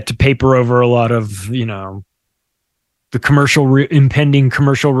 get to paper over a lot of, the impending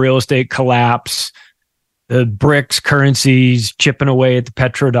commercial real estate collapse, the BRICS currencies chipping away at the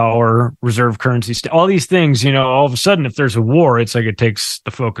petrodollar reserve currency, all these things, all of a sudden, if there's a war, it's like it takes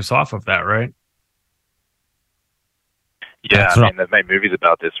the focus off of that, right? Yeah, I mean, they've made movies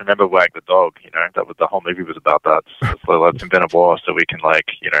about this. Remember Wag the Dog? That was the whole movie was about that. So let's invent a war so we can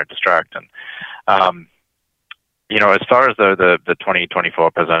distract. And as far as the 2024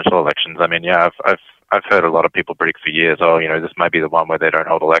 presidential elections, I mean, yeah, I've heard a lot of people predict for years, this might be the one where they don't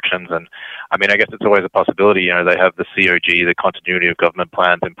hold elections. And I mean, I guess it's always a possibility. They have the COG, the continuity of government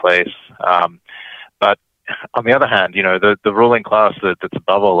plans in place. But on the other hand, the ruling class that's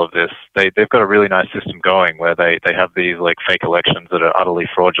above all of this, they've got a really nice system going where they have these like fake elections that are utterly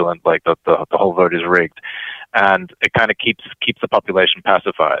fraudulent, like the whole vote is rigged. And it kind of keeps the population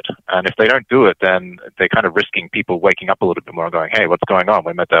pacified. And if they don't do it, then they're kind of risking people waking up a little bit more and going, hey, what's going on?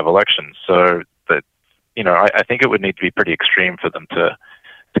 We're meant to have elections. So that, I think it would need to be pretty extreme for them to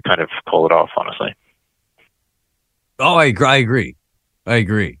kind of call it off, honestly. Oh, I agree.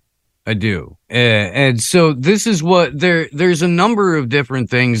 I do. And so this is what there's a number of different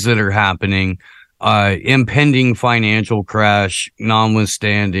things that are happening. Impending financial crash,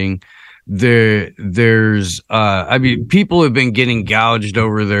 notwithstanding. There's I mean, people have been getting gouged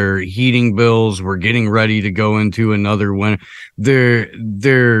over their heating bills. We're getting ready to go into another winter.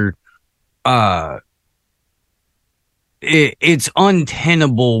 It's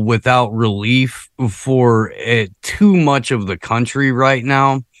untenable without relief for too much of the country right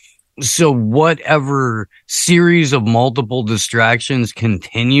now. So whatever series of multiple distractions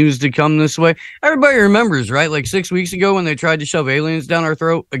continues to come this way, everybody remembers, right? Like 6 weeks ago when they tried to shove aliens down our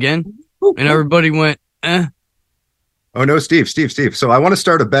throat again, and everybody went, eh. Oh, no, Steve. So I want to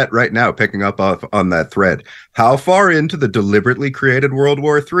start a bet right now, picking up on that thread. How far into the deliberately created World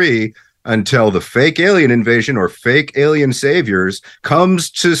War III until the fake alien invasion or fake alien saviors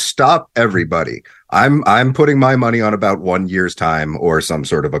comes to stop everybody? I'm putting my money on about 1 year's time or some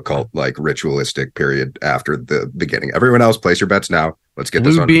sort of occult like ritualistic period after the beginning. Everyone else, place your bets now. Let's get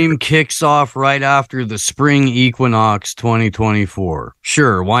this on. Blue Beam kicks off right after the spring equinox 2024.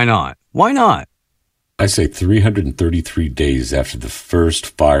 Sure, why not? Why not? I say 333 days after the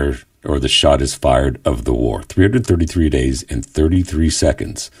first fire or the shot is fired of the war. 333 days and 33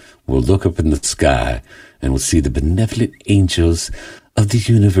 seconds. We'll look up in the sky and we'll see the benevolent angels of the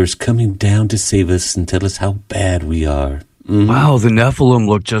universe coming down to save us and tell us how bad we are. Mm-hmm. Wow, the Nephilim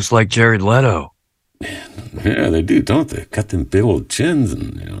look just like Jared Leto. Yeah, they do, don't they? Got them big old chins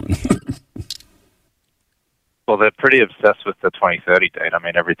and Well, they're pretty obsessed with the 2030 date. I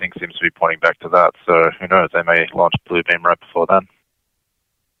mean, everything seems to be pointing back to that. So who knows? They may launch Blue Beam right before then.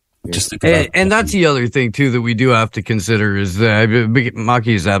 And that's the other thing too that we do have to consider is that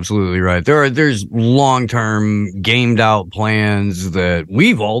Maki is absolutely right. There's long-term gamed out plans that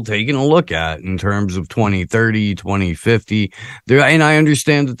we've all taken a look at in terms of 2030, 2050. And I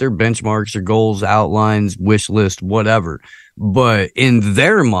understand that their benchmarks or goals, outlines, wish list, whatever. But in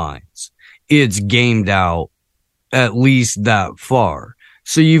their minds, it's gamed out at least that far.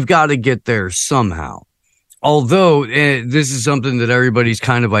 So you've got to get there somehow. Although this is something that everybody's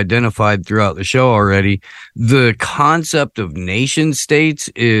kind of identified throughout the show already, the concept of nation states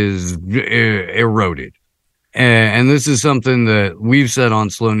is eroded. And this is something that we've said on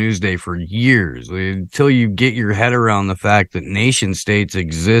Slow News Day for years. Until you get your head around the fact that nation states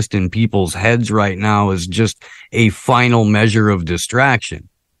exist in people's heads right now is just a final measure of distraction.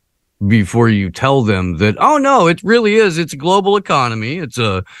 Before you tell them that, oh no, it really is. It's a global economy. It's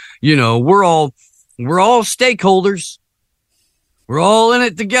we're all stakeholders. We're all in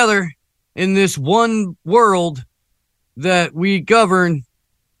it together in this one world that we govern,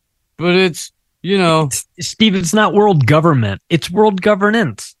 but it's, Steve, it's not world government. It's world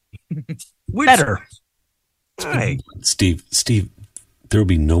governance. Better. Right. Steve, there'll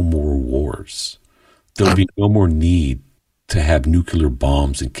be no more wars. There'll be no more need to have nuclear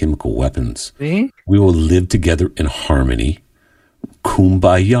bombs and chemical weapons. See? We will live together in harmony.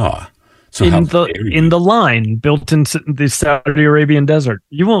 Kumbaya. So in the line built in the Saudi Arabian desert,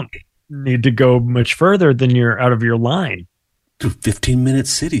 you won't need to go much further than you're out of your line. 15-minute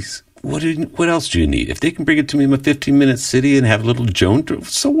cities. What else do you need? If they can bring it to me in a 15-minute city and have a little Joan,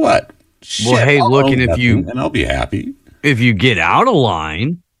 so what? Well, hey, look, and and I'll be happy. If you get out of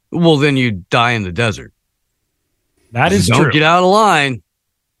line, well, then you die in the desert. That is true. Don't get out of line.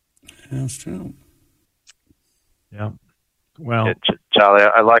 That's true. Yeah. Well, yeah, Charlie,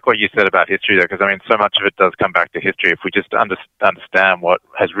 I like what you said about history there, because I mean, so much of it does come back to history. If we just understand what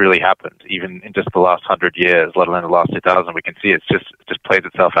has really happened, even in just the last 100 years, let alone the last 2,000, we can see it just plays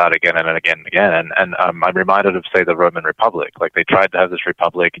itself out again and again and again. And I'm reminded of, say, the Roman Republic. Like, they tried to have this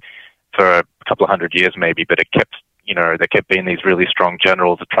republic for a couple of 100 years maybe, but it kept, there kept being these really strong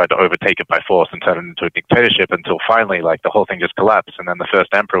generals that tried to overtake it by force and turn it into a dictatorship, until finally, like, the whole thing just collapsed. And then the first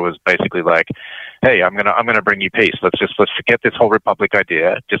emperor was basically like, "Hey, I'm gonna bring you peace. Let's forget this whole republic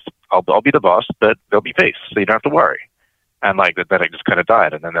idea. I'll be the boss, but there'll be peace, so you don't have to worry." And like then it just kind of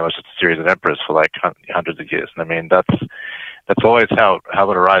died, and then there was just a series of emperors for like hundreds of years. And I mean, that's always how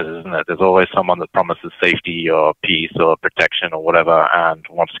it arises, isn't it? There's always someone that promises safety or peace or protection or whatever, and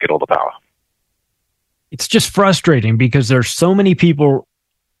wants to get all the power. It's just frustrating because there's so many people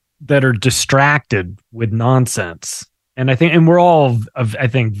that are distracted with nonsense. And I think, and we're all, I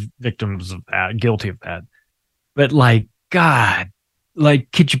think, victims of that, guilty of that. But like, God,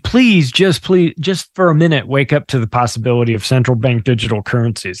 like, could you please just for a minute, wake up to the possibility of central bank digital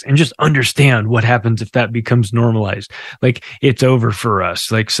currencies and just understand what happens if that becomes normalized. Like, it's over for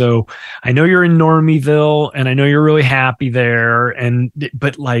us. Like, so I know you're in Normieville and I know you're really happy there.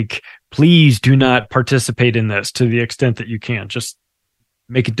 But like, please do not participate in this to the extent that you can. Just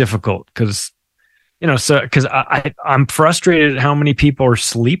make it difficult, because I'm frustrated at how many people are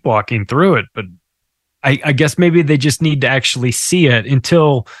sleepwalking through it. But I guess maybe they just need to actually see it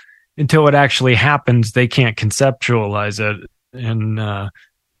until it actually happens. They can't conceptualize it, and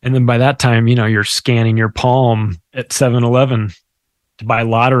then by that time, you're scanning your palm at 7-Eleven to buy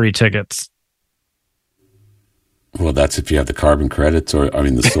lottery tickets. Well, that's if you have the carbon credits, or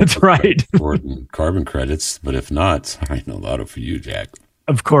that's right. Carbon credits. But if not, sorry, no lotto for you, Jack.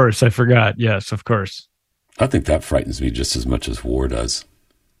 Of course, I forgot. Yes, of course. I think that frightens me just as much as war does.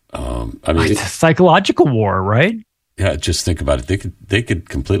 It's a psychological war, right? Yeah, just think about it. They could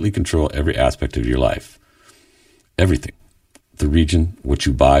completely control every aspect of your life, everything, the region, what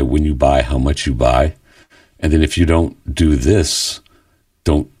you buy, when you buy, how much you buy, and then if you don't do this,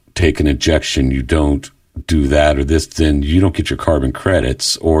 don't take an injection, you don't do that or this, then you don't get your carbon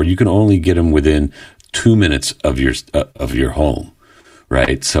credits, or you can only get them within 2 minutes of your home.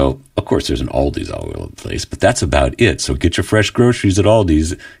 Right. So, of course, there's an Aldi's all over the place, but that's about it. So get your fresh groceries at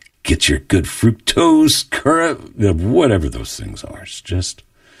Aldi's, get your good fructose, whatever those things are. It's just,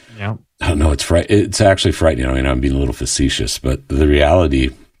 yeah. I don't know. It's actually frightening. I mean, I'm being a little facetious, but the reality,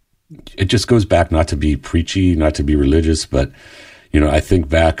 it just goes back, not to be preachy, not to be religious, but, I think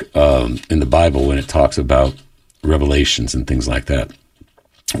back in the Bible when it talks about revelations and things like that,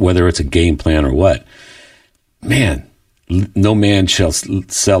 whether it's a game plan or what, man, no man shall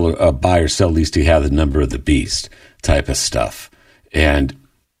buy or sell, least he have the number of the beast type of stuff. And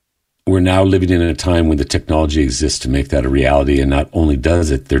we're now living in a time when the technology exists to make that a reality. And not only does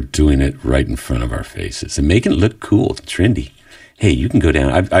it, they're doing it right in front of our faces and making it look cool, trendy. Hey, you can go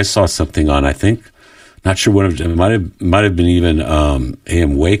down. I saw something on, I think, not sure what it might have been even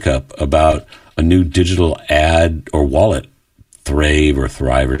AM Wake Up about a new digital ad or wallet, Thrive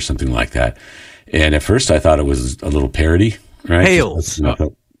or something like that. And at first I thought it was a little parody, right?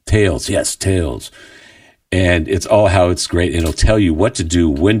 Tails, yes, Tails. And it's all how it's great. And it'll tell you what to do,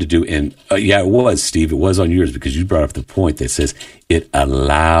 when to do. And it was, Steve, it was on yours because you brought up the point that says it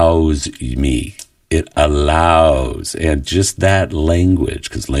allows me. It allows. And just that language,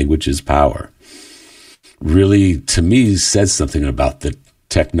 because language is power, really, to me, says something about the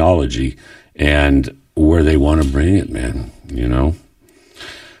technology and where they want to bring it, man,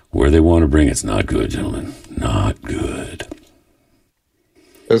 Where they want to bring it's not good, gentlemen. Not good.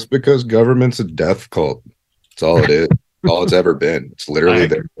 That's because government's a death cult. That's all it is. All it's ever been. It's literally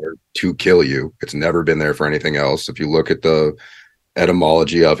there to kill you. It's never been there for anything else. If you look at the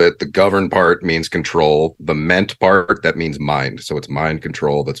etymology of it. The govern part means control. The ment part, that means mind. So it's mind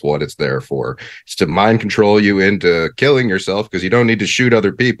control. That's what it's there for. It's to mind control you into killing yourself, because you don't need to shoot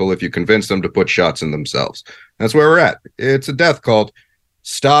other people if you convince them to put shots in themselves. That's where we're at. It's a death cult.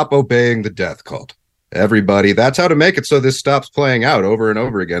 Stop obeying the death cult. Everybody, that's how to make it so this stops playing out over and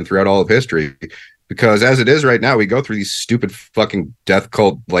over again throughout all of history. Because as it is right now, we go through these stupid fucking death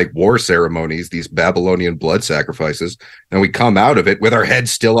cult like war ceremonies, these Babylonian blood sacrifices, and we come out of it with our heads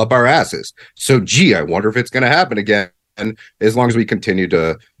still up our asses. So, gee, I wonder if it's going to happen again. As long as we continue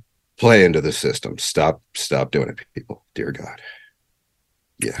to play into the system, stop doing it, people. Dear God.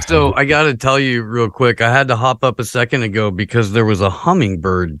 Yeah. So I got to tell you real quick, I had to hop up a second ago because there was a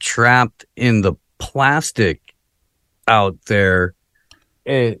hummingbird trapped in the plastic out there.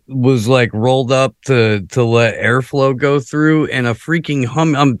 It was like rolled up to let airflow go through, and a freaking I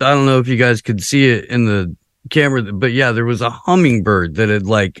don't know if you guys could see it in the camera, but yeah, there was a hummingbird that had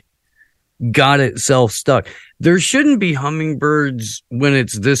like got itself stuck. There shouldn't be hummingbirds when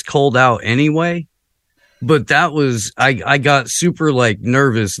it's this cold out anyway. But that was, I got super like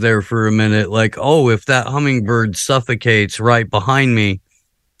nervous there for a minute. Like, oh, if that hummingbird suffocates right behind me,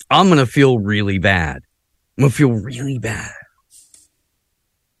 I'm going to feel really bad. I'm going to feel really bad.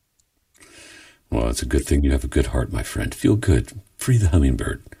 Well, it's a good thing you have a good heart, my friend. Feel good. Free the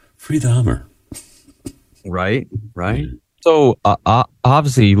hummingbird. Free the Hummer. Right. So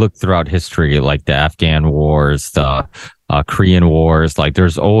obviously, you look throughout history, like the Afghan wars, the Korean wars. Like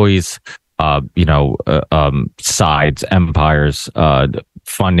there's always, sides, empires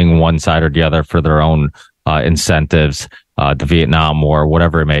funding one side or the other for their own incentives. The Vietnam War,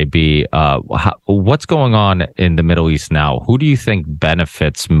 whatever it may be. What's going on in the Middle East now? Who do you think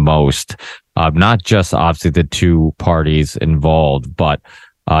benefits most? Not just obviously the two parties involved, but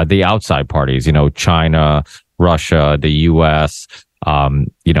the outside parties, China, Russia, the U.S.,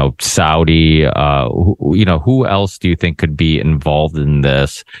 Saudi, who else do you think could be involved in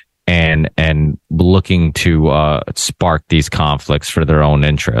this and looking to spark these conflicts for their own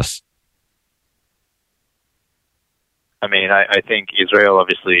interests? I mean, I think Israel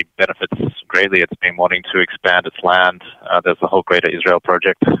obviously benefits greatly. It's been wanting to expand its land. There's the whole Greater Israel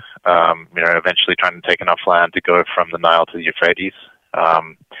Project, eventually trying to take enough land to go from the Nile to the Euphrates.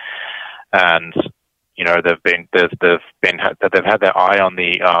 They've had their eye on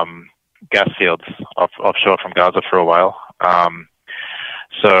the gas fields offshore from Gaza for a while.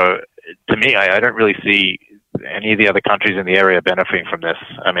 So to me, I don't really see any of the other countries in the area benefiting from this.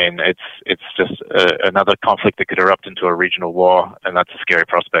 I mean, it's just another conflict that could erupt into a regional war, and that's a scary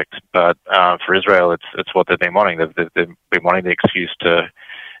prospect. But for Israel, it's what they've been wanting. They've been wanting the excuse to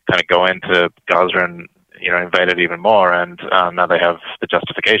kind of go into Gaza and invade it even more, and now they have the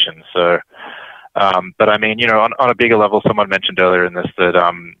justification. So, but I mean, on a bigger level, someone mentioned earlier in this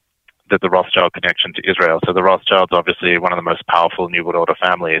that the Rothschild connection to Israel. So the Rothschilds obviously one of the most powerful New World Order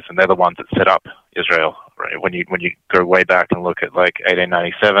families, and they're the ones that set up Israel. Right? When you go way back and look at like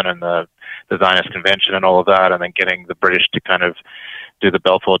 1897 and the Zionist Convention and all of that, and then getting the British to kind of do the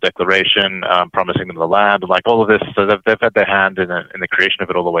Balfour Declaration, promising them the land, and like all of this. So they've had their hand in the creation of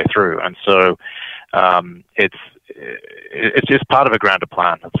it all the way through, and so it's just part of a grander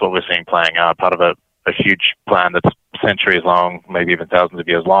plan. That's what we're seeing playing out. Part of a huge plan that's centuries long, maybe even thousands of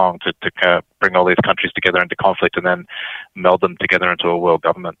years long, to kind of bring all these countries together into conflict and then meld them together into a world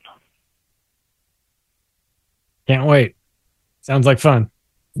government. Can't wait. Sounds like fun.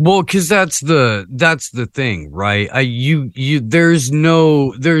 Well, because that's the thing, right? There's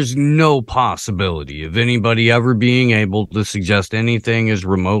no possibility of anybody ever being able to suggest anything as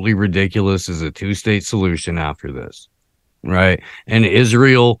remotely ridiculous as a two-state solution after this, right? And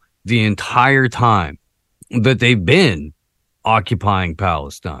Israel, the entire time that they've been occupying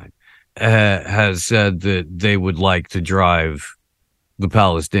Palestine, has said that they would like to drive the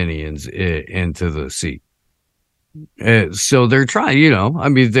Palestinians into the sea. So they're trying, I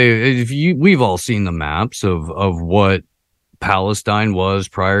mean, we've all seen the maps of what Palestine was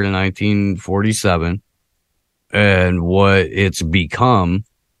prior to 1947 and what it's become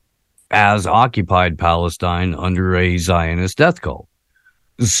as occupied Palestine under a Zionist death cult.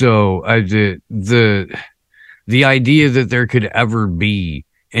 So the idea that there could ever be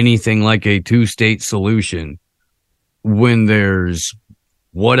anything like a two-state solution when there's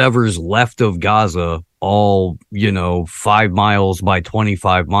whatever's left of Gaza, all, 5 miles by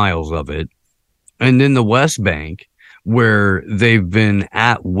 25 miles of it, and then the West Bank, where they've been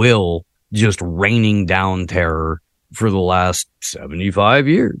at will just raining down terror for the last 75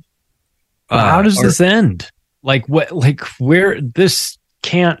 years. How does this end? Like what? Like where? This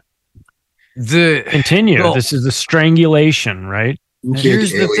can't. Continue. This is the strangulation, right?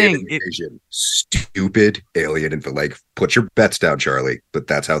 Here's the thing. Stupid alien invasion. Like, put your bets down, Charlie. But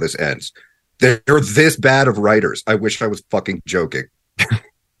that's how this ends. They're this bad of writers. I wish I was fucking joking.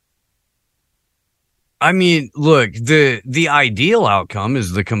 I mean, look, the ideal outcome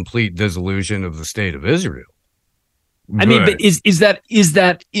is the complete dissolution of the state of Israel. I mean, but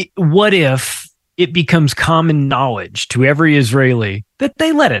what if it becomes common knowledge to every Israeli that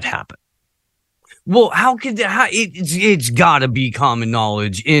they let it happen? Well, it's got to be common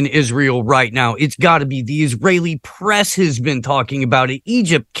knowledge in Israel right now. It's got to be. The Israeli press has been talking about it.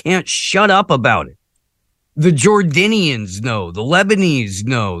 Egypt can't shut up about it. The Jordanians know. The Lebanese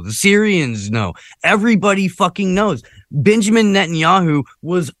know. The Syrians know. Everybody fucking knows. Benjamin Netanyahu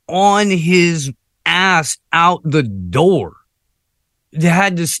was on his ass out the door. They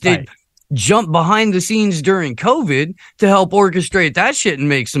had to jump behind the scenes during COVID to help orchestrate that shit and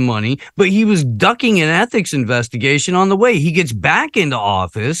make some money. But he was ducking an ethics investigation on the way. He gets back into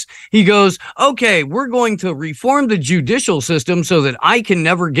office. He goes, okay, we're going to reform the judicial system so that I can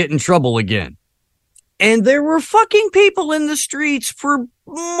never get in trouble again. And there were fucking people in the streets for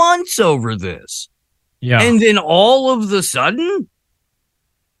months over this. Yeah. And then all of the sudden,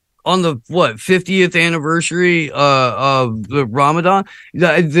 on the 50th anniversary of the Ramadan, we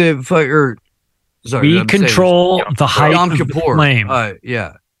control the height of the flame.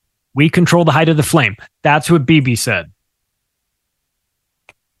 Yeah. We control the height of the flame. That's what Bibi said.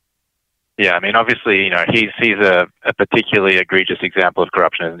 Yeah, I mean, obviously, he's a particularly egregious example of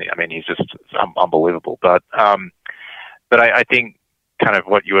corruption, isn't he? I mean, he's just unbelievable. But I think kind of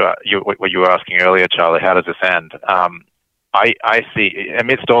what you were asking earlier, Charlie, how does this end? I see,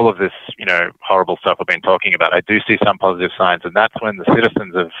 amidst all of this, horrible stuff we've been talking about, I do see some positive signs, and that's when the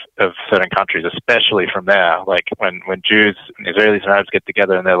citizens of certain countries, especially from there, like when Jews, and Israelis and Arabs get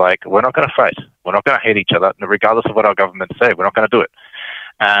together and they're like, we're not going to fight, we're not going to hate each other, regardless of what our governments say, we're not going to do it.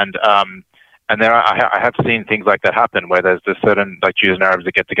 And there I have seen things like that happen where there's certain like Jews and Arabs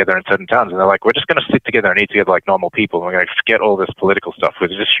that get together in certain towns and they're like, we're just going to sit together and eat together like normal people. And we're going to forget all this political stuff. We're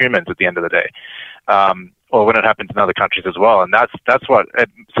just humans at the end of the day. Or when it happens in other countries as well. And that's what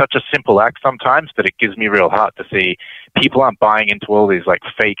such a simple act sometimes, but it gives me real heart to see people aren't buying into all these like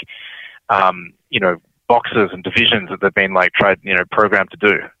fake, boxes and divisions that they've been like programmed to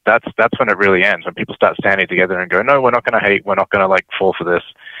do. That's when it really ends, when people start standing together and go, no, we're not going to hate. We're not going to like fall for this.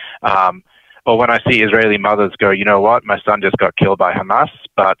 Or when I see Israeli mothers go, you know what, my son just got killed by Hamas,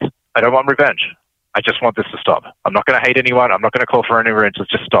 but I don't want revenge. I just want this to stop. I'm not going to hate anyone. I'm not going to call for any revenge.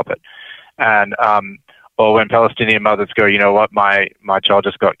 Let's just stop it. And or when Palestinian mothers go, you know what, my child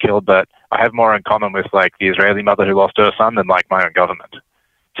just got killed, but I have more in common with like the Israeli mother who lost her son than like my own government.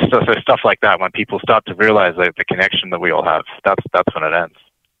 So stuff like that, when people start to realize the connection that we all have, that's when it ends.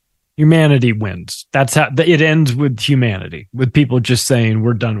 Humanity wins. That's how it ends, with humanity, with people just saying,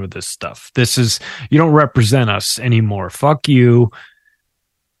 we're done with this stuff. You don't represent us anymore. Fuck you.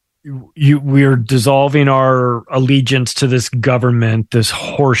 We're dissolving our allegiance to this government, this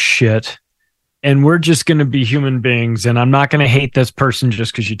horse shit. And we're just going to be human beings. And I'm not going to hate this person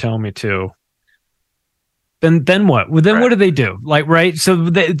just because you tell me to. Then what? Well, then what do they do? Like, right? So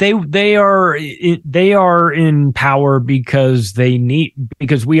they are in power because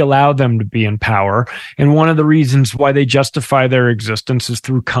we allow them to be in power. And one of the reasons why they justify their existence is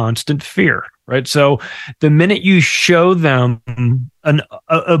through constant fear, right? So the minute you show them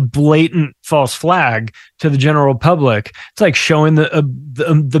a blatant false flag to the general public, it's like showing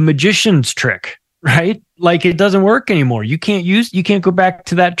the magician's trick, right? Like, it doesn't work anymore. You can't go back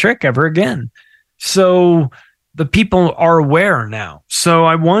to that trick ever again. So the people are aware now. So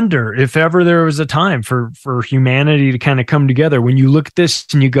I wonder if ever there was a time for humanity to kind of come together, when you look at this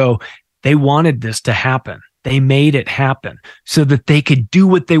and you go, they wanted this to happen. They made it happen so that they could do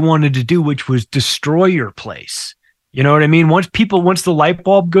what they wanted to do, which was destroy your place. You know what I mean? Once the light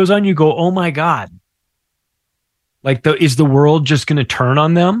bulb goes on, you go, oh my God. Like, is the world just going to turn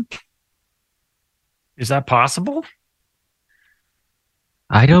on them? Is that possible?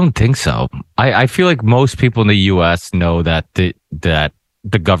 I don't think so. I feel like most people in the U.S. know that the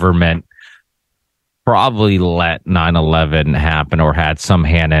government probably let 9/11 happen or had some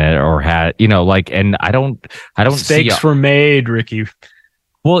hand in it or had, and I don't mistakes were made, Ricky.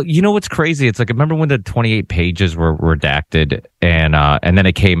 Well, you know what's crazy? It's like, remember when the 28 pages were redacted and then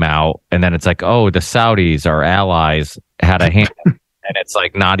it came out and then it's like, oh, the Saudis, our allies, had a hand. And it's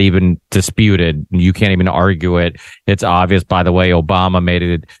like not even disputed. You can't even argue it. It's obvious. By the way, Obama made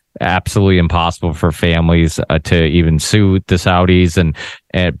it absolutely impossible for families to even sue the Saudis and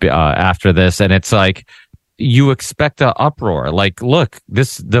after this. And it's like, you expect an uproar. Like, look,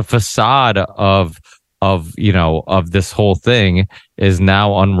 the facade of this whole thing is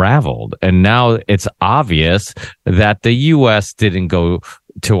now unraveled. And now it's obvious that the U.S. didn't go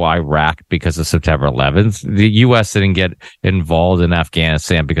to Iraq because of September 11th. The U.S. didn't get involved in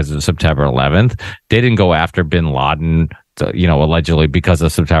Afghanistan because of September 11th. They didn't go after bin Laden, allegedly because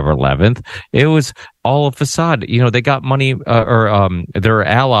of September 11th. It was all a facade. They got money, their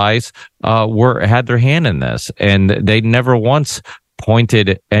allies had their hand in this, and they never once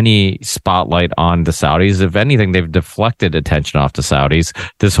pointed any spotlight on the Saudis. If anything, they've deflected attention off the Saudis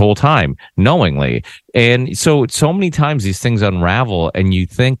this whole time, knowingly. And so many times these things unravel, and you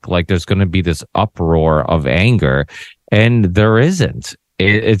think like there's going to be this uproar of anger, and there isn't.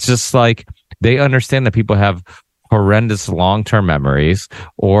 It's just like they understand that people have horrendous long-term memories,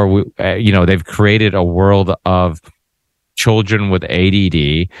 or they've created a world of children with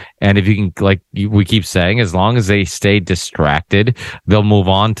ADD, and if you can, like we keep saying, as long as they stay distracted, they'll move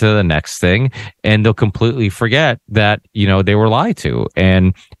on to the next thing, and they'll completely forget that they were lied to,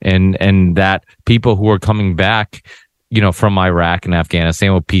 and that people who are coming back from Iraq and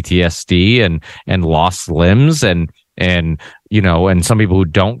Afghanistan with PTSD and lost limbs and some people who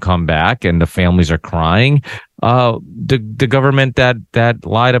don't come back and the families are crying. The government that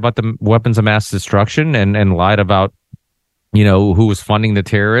lied about the weapons of mass destruction and lied about who was funding the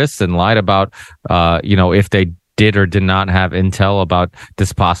terrorists, and lied about if they did or did not have intel about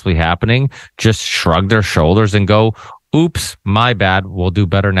this possibly happening, just shrug their shoulders and go, oops, my bad, we'll do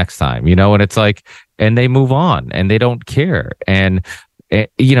better next time. And it's like, and they move on and they don't care. And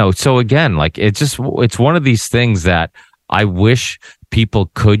so again, like it's one of these things that I wish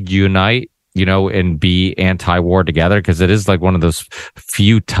people could unite, and be anti-war together, because it is like one of those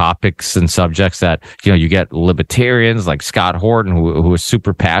few topics and subjects that, you get libertarians like Scott Horton, who is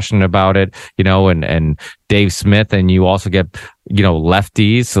super passionate about it, and Dave Smith, and you also get,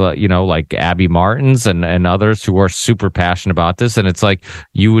 lefties, like Abby Martins and others who are super passionate about this. And it's like,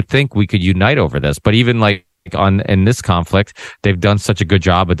 you would think we could unite over this, but even like in this conflict, they've done such a good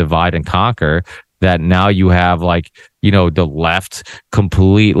job of divide and conquer that now you have like, the left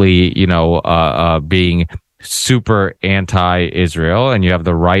completely, being super anti-Israel, and you have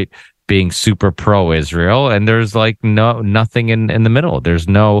the right being super pro-Israel, and there's like nothing in the middle. There's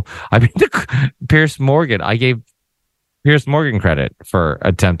no, Piers Morgan, I gave Piers Morgan credit for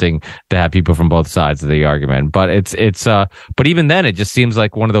attempting to have people from both sides of the argument, but but even then it just seems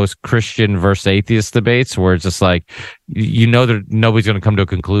like one of those Christian versus atheist debates where it's just like, that nobody's going to come to a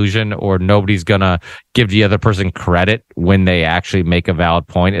conclusion, or nobody's going to give the other person credit when they actually make a valid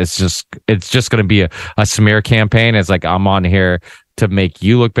point. It's just going to be a smear campaign. It's like, I'm on here to make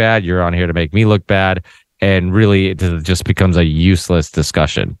you look bad, you're on here to make me look bad, and really it just becomes a useless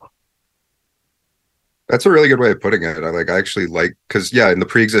discussion. That's a really good way of putting it. Because in the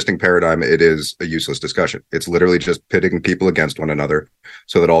pre-existing paradigm, it is a useless discussion. It's literally just pitting people against one another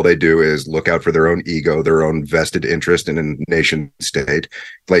so that all they do is look out for their own ego, their own vested interest in a nation state.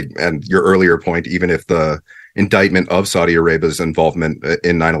 And your earlier point, even if the indictment of Saudi Arabia's involvement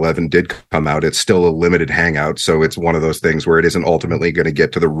in 9/11 did come out, it's still a limited hangout. So it's one of those things where it isn't ultimately going to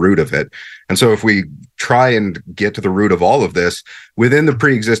get to the root of it. And so if we try and get to the root of all of this within the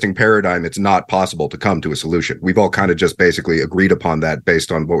pre-existing paradigm, it's not possible to come to a solution. We've all kind of just basically agreed upon that based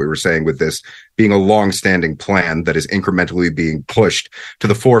on what we were saying, with this being a long-standing plan that is incrementally being pushed to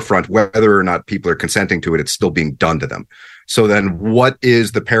the forefront. Whether or not people are consenting to it, it's still being done to them. So then what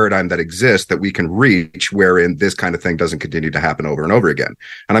is the paradigm that exists that we can reach wherein this kind of thing doesn't continue to happen over and over again?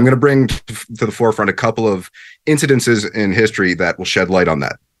 And I'm going to bring to the forefront a couple of incidences in history that will shed light on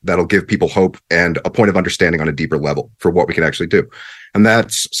that. That'll give people hope and a point of understanding on a deeper level for what we can actually do. And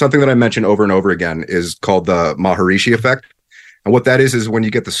that's something that I mention over and over again, is called the Maharishi effect. And what that is when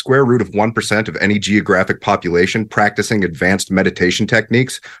you get the square root of 1% of any geographic population practicing advanced meditation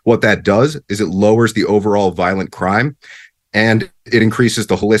techniques, what that does is it lowers the overall violent crime, and it increases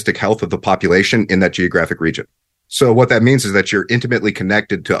the holistic health of the population in that geographic region. So what that means is that you're intimately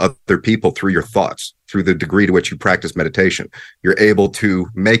connected to other people through your thoughts, through the degree to which you practice meditation. You're able to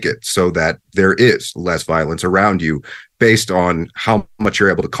make it so that there is less violence around you based on how much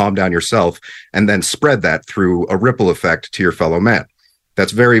you're able to calm down yourself, and then spread that through a ripple effect to your fellow man.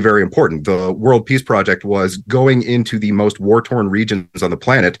 That's very, very important. The World Peace Project was going into the most war-torn regions on the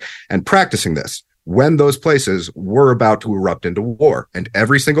planet and practicing this when those places were about to erupt into war. And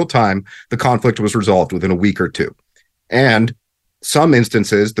every single time, the conflict was resolved within a week or two. And some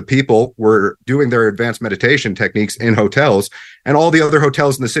instances, the people were doing their advanced meditation techniques in hotels, and all the other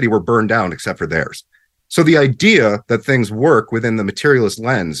hotels in the city were burned down except for theirs. So the idea that things work within the materialist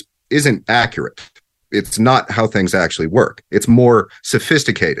lens isn't accurate. it's not how things actually work. It's more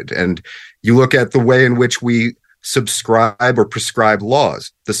sophisticated. And you look at the way in which we subscribe or prescribe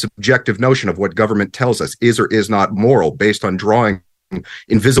laws, the subjective notion of what government tells us is or is not moral based on drawing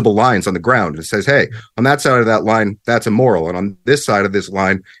invisible lines on the ground. It says, hey, on that side of that line, that's immoral. And on this side of this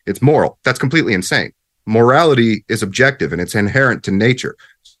line, it's moral. That's completely insane. Morality is objective and it's inherent to nature.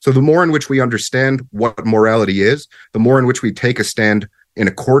 So the more in which we understand what morality is, the more in which we take a stand in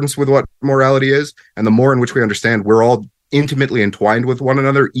accordance with what morality is, and the more in which we understand we're all intimately entwined with one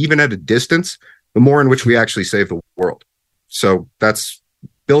another, even at a distance, the more in which we actually save the world. So that's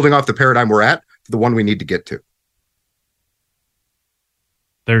building off the paradigm we're at, the one we need to get to.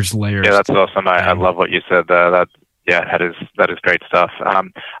 There's layers. Yeah, that's awesome. I love what you said there. That is great stuff.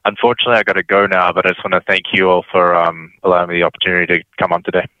 Unfortunately, I got to go now, but I just want to thank you all for allowing me the opportunity to come on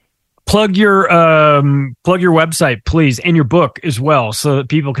today. Plug your website, please, and your book as well, so that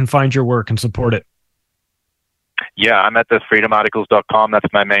people can find your work and support it. Yeah, I'm at the freedomarticles.com.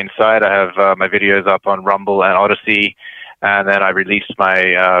 That's my main site. I have my videos up on Rumble and Odyssey. And then I released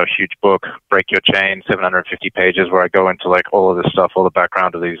my huge book, Break Your Chain, 750 pages, where I go into like all of this stuff, all the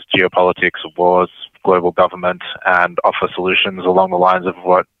background of these geopolitics of wars, global government, and offer solutions along the lines of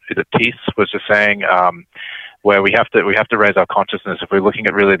what Teese was just saying, where we have to raise our consciousness. If we're looking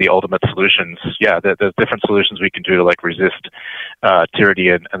at really the ultimate solutions, there's different solutions we can do to like resist tyranny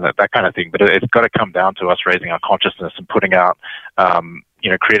and that kind of thing. But it's got to come down to us raising our consciousness and putting out,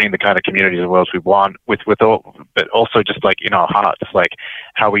 creating the kind of communities and worlds we want with all, but also just like in our hearts, like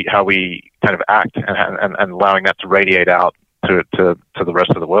how we kind of act and allowing that to radiate out to the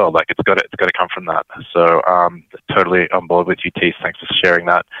rest of the world. Like it's got to come from that. So totally on board with you, Teese. Thanks for sharing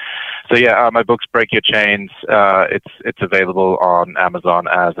that. So my book's Break Your Chains. It's available on Amazon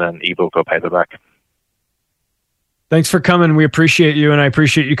as an ebook or paperback. Thanks for coming. We appreciate you, and I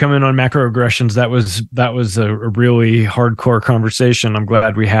appreciate you coming on Macroaggressions. That was a really hardcore conversation. I'm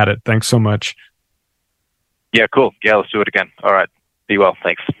glad we had it. Thanks so much. Yeah, cool. Yeah, let's do it again. All right. Be well.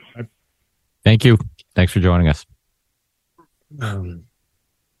 Thanks. Thank you. Thanks for joining us.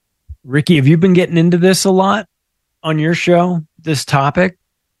 Ricky, have you been getting into this a lot on your show, this topic?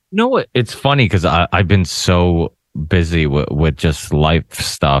 No, it's funny because I've been so busy with just life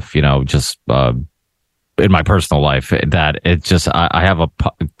stuff, just in my personal life, that it's just I have a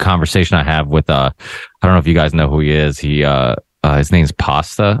conversation I have with I don't know if you guys know who he is. His name's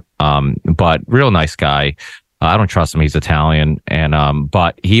Pasta, but real nice guy. I don't trust him. He's Italian, and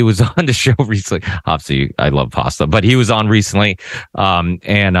but he was on the show recently. Obviously, I love Pasta, but he was on recently,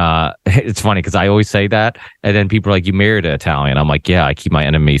 and it's funny because I always say that, and then people are like, "You married an Italian?" I'm like, "Yeah, I keep my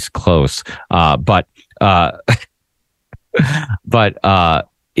enemies close." But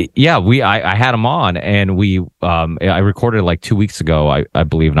yeah, I had him on, and I recorded it like 2 weeks ago, I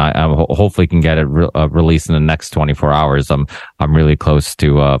believe, and I hopefully can get it released in the next 24 hours. I'm really close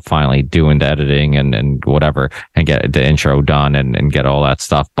to finally doing the editing and whatever, and get the intro done and get all that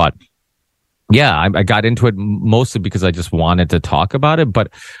stuff. But yeah, I got into it mostly because I just wanted to talk about it,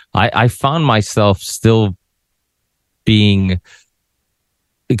 but I found myself still being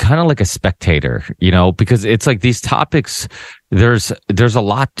kind of like a spectator, because it's like these topics, there's a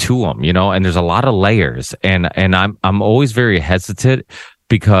lot to them, and there's a lot of layers, and I'm always very hesitant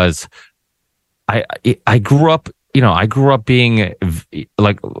because I grew up, being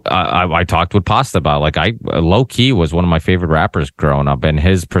like, I talked with Pasta about, like, Low Key was one of my favorite rappers growing up, and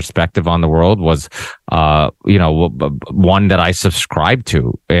his perspective on the world was, one that I subscribed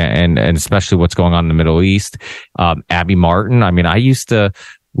to, and especially what's going on in the Middle East. Abby Martin, I mean, I used to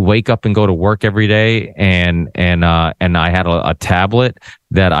wake up and go to work every day, and I had a tablet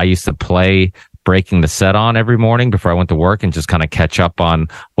that I used to play Breaking the Set on every morning before I went to work, and just kind of catch up on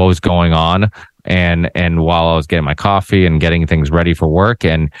what was going on, and while I was getting my coffee and getting things ready for work.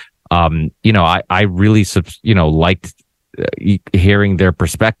 And I really liked hearing their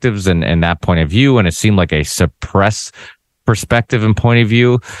perspectives and that point of view, and it seemed like a suppressed perspective and point of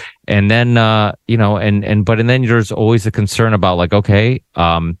view. And then, but then there's always a concern about, like, okay,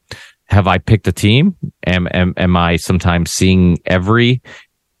 have I picked a team? Am I sometimes seeing every,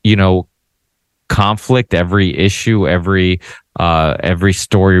 conflict, every issue, every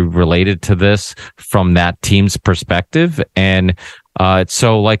story related to this from that team's perspective? And,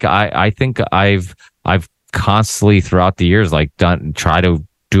 so like, I think I've constantly throughout the years, like, try to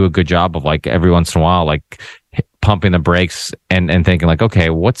do a good job of, like, every once in a while, like, pumping the brakes and thinking, like, okay,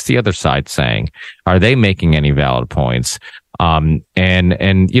 what's the other side saying? Are they making any valid points? And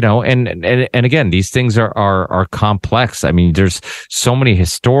again, these things are complex. I mean, there's so many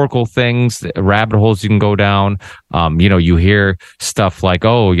historical things, rabbit holes you can go down. You hear stuff like,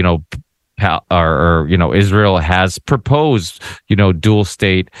 or Israel has proposed, dual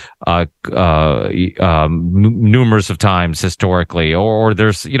state numerous of times historically, or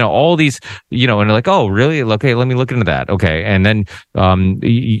there's all these, and they're like, oh really, okay, let me look into that, okay, and then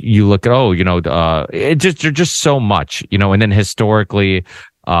you look at it just so much, and then historically,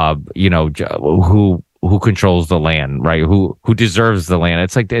 who controls the land, right? Who deserves the land?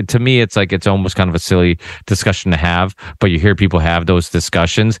 It's like, to me, it's like, it's almost kind of a silly discussion to have, but you hear people have those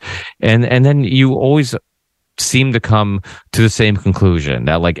discussions, and then you always seem to come to the same conclusion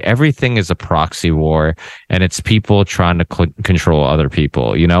that like everything is a proxy war, and it's people trying to control other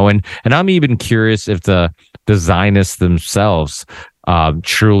people, and I'm even curious if the Zionists themselves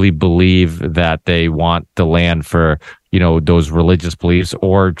truly believe that they want the land for those religious beliefs,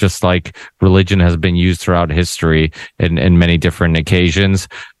 or just like religion has been used throughout history in many different occasions.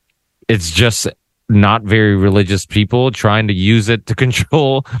 It's just not very religious people trying to use it to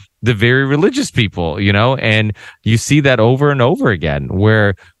control the very religious people, and you see that over and over again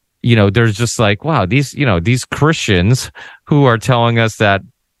where, there's just like, wow, these Christians who are telling us that,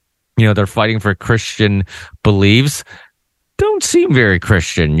 they're fighting for Christian beliefs don't seem very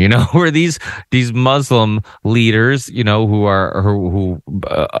Christian, where these Muslim leaders, who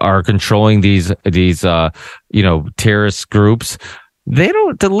are controlling these terrorist groups,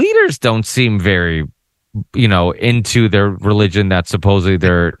 the leaders don't seem very, into their religion that supposedly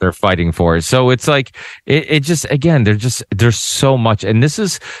they're fighting for. So it's like, it just, again, there's so much, and this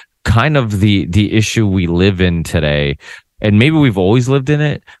is kind of the issue we live in today. And maybe we've always lived in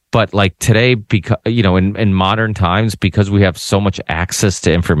it, but like today, because, in modern times, because we have so much access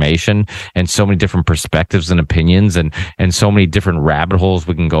to information and so many different perspectives and opinions and so many different rabbit holes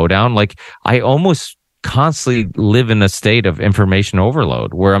we can go down, like I almost constantly live in a state of information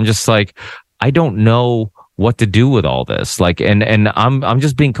overload where I'm just like, I don't know what to do with all this. Like, and I'm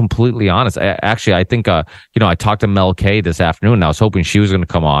just being completely honest. I think, I talked to Mel K this afternoon, and I was hoping she was going to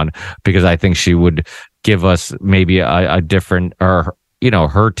come on because I think she would give us maybe a different, or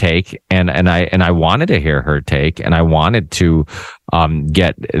her take, and I wanted to hear her take, and I wanted to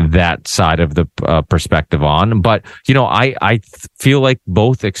get that side of the perspective on. But I feel like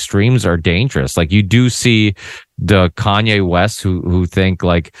both extremes are dangerous. Like you do see the Kanye West who think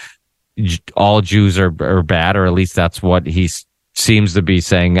like all Jews are bad, or at least that's what he's seems to be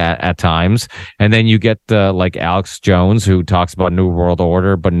saying at times. And then you get the like Alex Jones, who talks about New World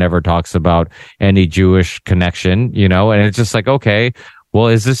Order but never talks about any Jewish connection, and it's just like, okay, well,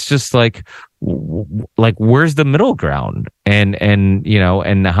 is this just like where's the middle ground? And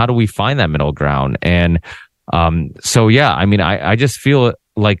how do we find that middle ground? And so yeah, I mean, I just feel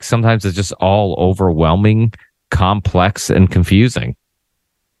like sometimes it's just all overwhelming, complex, and confusing.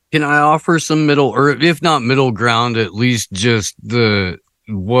 Can I offer some middle, or if not middle ground, at least just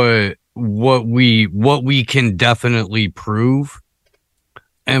what we can definitely prove?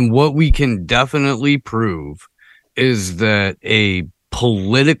 And what we can definitely prove is that a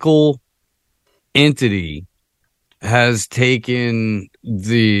political entity has taken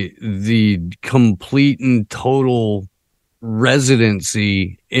the complete and total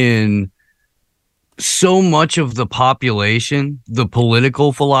residency in so much of the population. The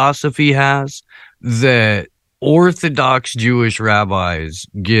political philosophy has that Orthodox Jewish rabbis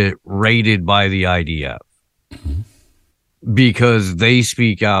get raided by the IDF because they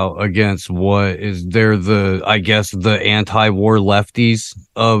speak out against they're the anti-war lefties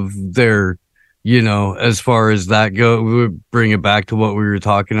of their, as far as that go, we would bring it back to what we were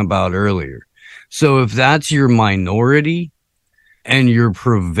talking about earlier. So if that's your minority and your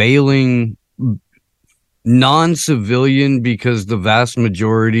prevailing non-civilian, because the vast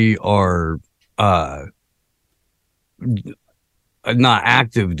majority are not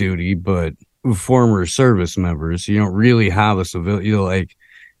active duty, but former service members, you don't really have a civilian,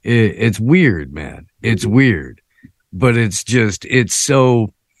 it's weird, man. It's weird, but it's so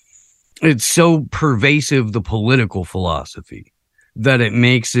pervasive, the political philosophy, that it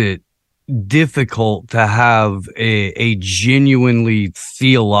makes it difficult to have a genuinely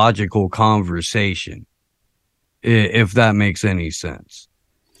theological conversation, if that makes any sense.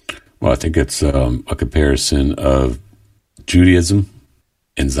 Well, I think it's a comparison of Judaism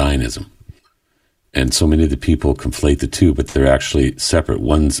and Zionism. And so many of the people conflate the two, but they're actually separate.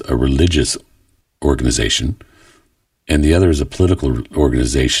 One's a religious organization, and the other is a political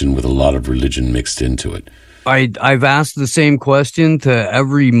organization with a lot of religion mixed into it. I've asked the same question to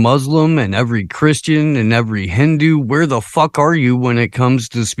every Muslim and every Christian and every Hindu. Where the fuck are you when it comes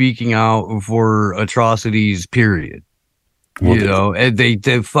to speaking out for atrocities, period? Well, they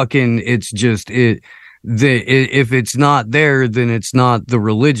fucking, it's just, If it's not there, then it's not the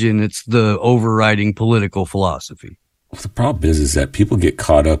religion, it's the overriding political philosophy. Well, the problem is that people get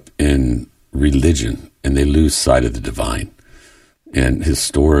caught up in religion and they lose sight of the divine. And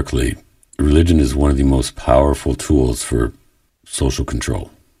historically, religion is one of the most powerful tools for social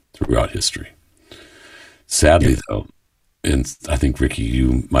control throughout history. Sadly, though, and I think, Ricky,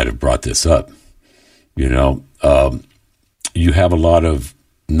 you might have brought this up, you have a lot of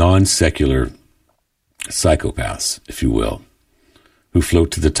non-secular psychopaths, if you will, who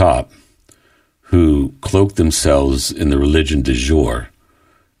float to the top, who cloak themselves in the religion du jour,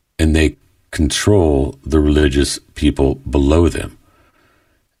 and they control the religious people below them.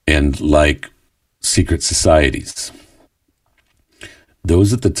 And like secret societies,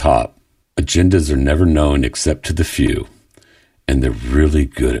 those at the top, agendas are never known except to the few, and they're really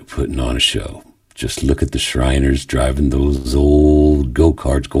good at putting on a show. Just look at the Shriners driving those old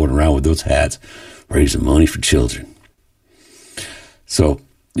go-karts, going around with those hats, raising money for children. So,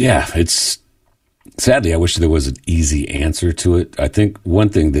 yeah, sadly, I wish there was an easy answer to it. I think one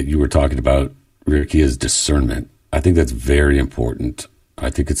thing that you were talking about, Ricky, is discernment. I think that's very important. I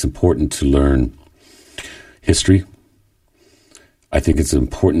think it's important to learn history. I think it's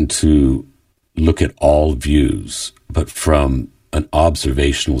important to look at all views, but from an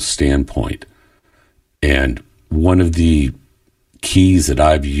observational standpoint. And one of the keys that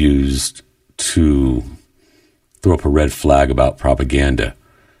I've used to throw up a red flag about propaganda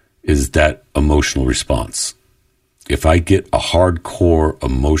is that emotional response. If I get a hardcore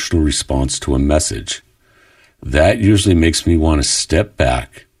emotional response to a message, that usually makes me want to step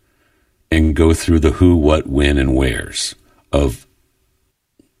back and go through the who, what, when, and wheres of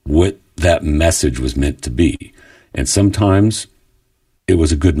what that message was meant to be. And sometimes it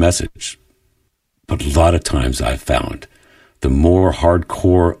was a good message. But a lot of times I've found the more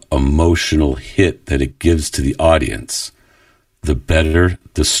hardcore emotional hit that it gives to the audience, the better,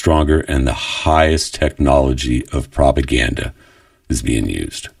 the stronger, and the highest technology of propaganda is being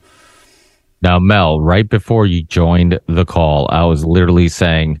used. Now, Mel, right before you joined the call, I was literally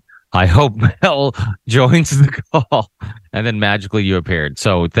saying, I hope Mel joins the call. And then magically you appeared.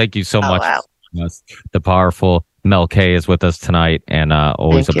 So thank you so much. Wow. The powerful Mel K is with us tonight, and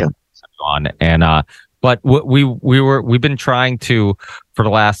always a on. And but we've been trying to, for the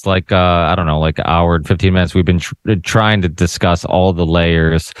last hour and 15 minutes, we've been trying to discuss all the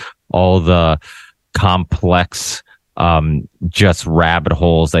layers, all the complex just rabbit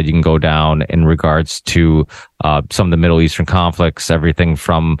holes that you can go down in regards to some of the Middle Eastern conflicts, everything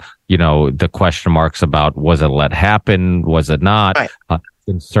from, the question marks about was it let happen, was it not, right.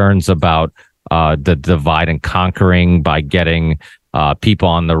 Concerns about the divide and conquering by getting people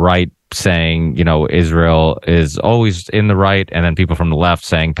on the right saying, Israel is always in the right, and then people from the left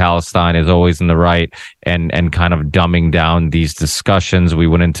saying Palestine is always in the right, and kind of dumbing down these discussions. We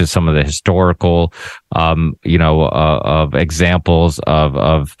went into some of the historical, of examples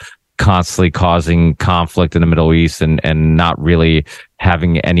of constantly causing conflict in the Middle East and not really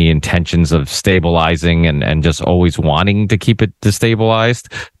having any intentions of stabilizing and just always wanting to keep it destabilized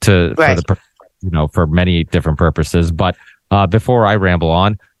for many different purposes. But before I ramble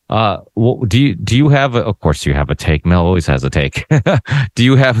on, do you have of course you have a take. Mel always has a take. Do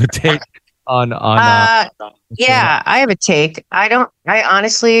you have a take on yeah, I have a take. I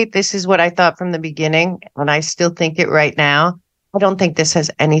honestly, this is what I thought from the beginning, and I still think it right now. I don't think this has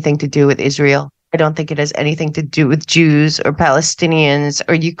anything to do with Israel. I don't think it has anything to do with Jews or Palestinians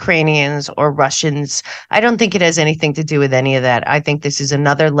or Ukrainians or Russians. I don't think it has anything to do with any of that. I think this is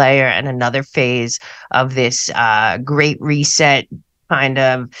another layer and another phase of this great reset kind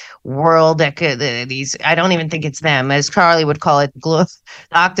of world that I don't even think it's them, as Charlie would call it, the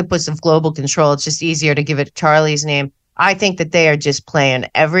octopus of global control. It's just easier to give it Charlie's name. I think that they are just playing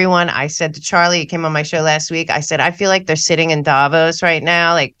everyone. I said to Charlie, he came on my show last week, I said, I feel like they're sitting in Davos right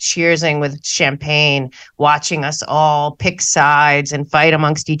now, like cheersing with champagne, watching us all pick sides and fight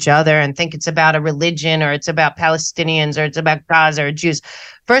amongst each other and think it's about a religion or it's about Palestinians or it's about Gaza or Jews.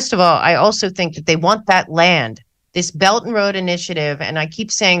 First of all, I also think that they want that land. This Belt and Road Initiative, and I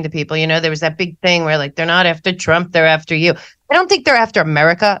keep saying to people, there was that big thing where they're not after Trump, they're after you. I don't think they're after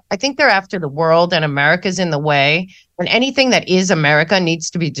America. I think they're after the world, and America's in the way. And anything that is America needs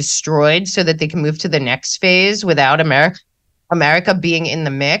to be destroyed so that they can move to the next phase without America being in the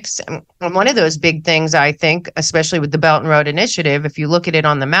mix. And one of those big things, I think, especially with the Belt and Road Initiative, if you look at it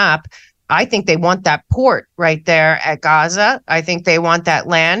on the map, I think they want that port right there at Gaza. I think they want that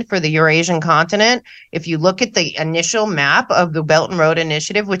land for the Eurasian continent. If you look at the initial map of the Belt and Road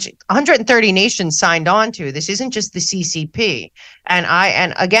Initiative, which 130 nations signed on to, this isn't just the CCP.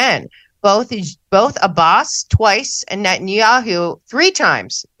 And again, both Abbas twice and Netanyahu 3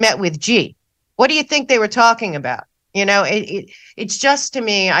 times met with G. What do you think they were talking about? It's just, to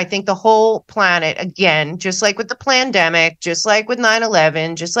me, I think the whole planet, again, just like with the pandemic, just like with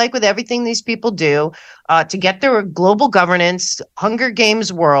 9/11, just like with everything these people do to get their global governance, Hunger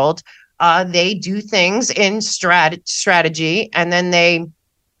Games world, they do things in strategy. And then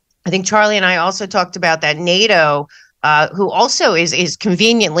I think Charlie and I also talked about that NATO, who also is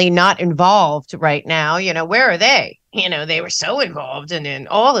conveniently not involved right now. Where are they? They were so involved in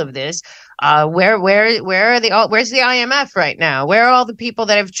all of this. Where's the IMF right now? Where are all the people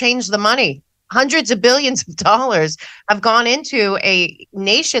that have changed the money? Hundreds of billions of dollars have gone into a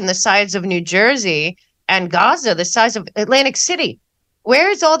nation the size of New Jersey and Gaza, the size of Atlantic City.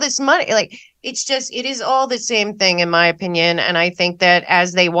 Where is all this money? Like, it is all the same thing, in my opinion. And I think that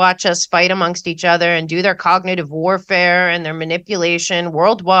as they watch us fight amongst each other and do their cognitive warfare and their manipulation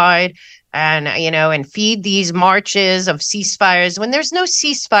worldwide, and feed these marches of ceasefires when there's no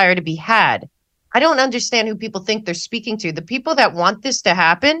ceasefire to be had. I don't understand who people think they're speaking to. The people that want this to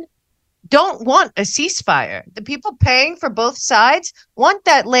happen don't want a ceasefire. The people paying for both sides want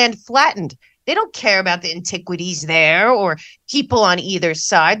that land flattened. They don't care about the antiquities there or people on either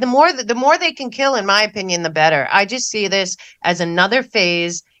side. The more they can kill, in my opinion, the better. I just see this as another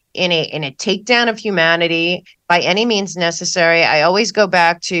phase in a takedown of humanity by any means necessary. I always go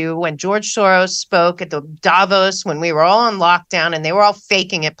back to when George Soros spoke at the Davos when we were all on lockdown and they were all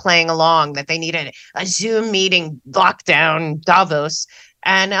faking it, playing along that they needed a Zoom meeting lockdown Davos.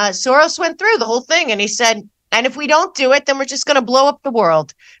 And Soros went through the whole thing and he said, and if we don't do it, then we're just going to blow up the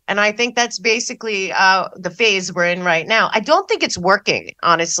world. And I think that's basically the phase we're in right now. I don't think it's working,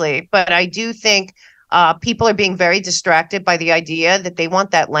 honestly, but I do think people are being very distracted by the idea that they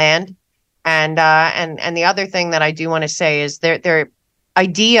want that land. And the other thing that I do want to say is their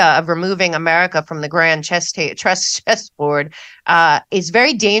idea of removing America from the grand chessboard is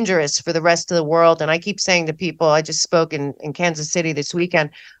very dangerous for the rest of the world. And I keep saying to people, I just spoke in Kansas City this weekend,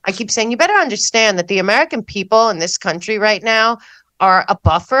 I keep saying, you better understand that the American people in this country right now are a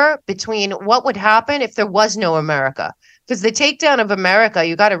buffer between what would happen if there was no America. Because the takedown of America,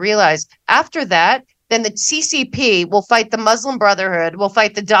 you got to realize after that, then the CCP will fight the Muslim Brotherhood, will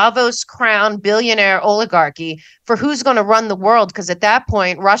fight the Davos crown billionaire oligarchy for who's going to run the world. Because at that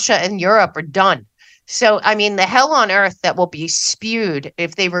point, Russia and Europe are done. So, I mean, the hell on earth that will be spewed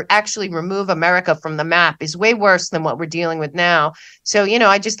if they actually remove America from the map is way worse than what we're dealing with now. So,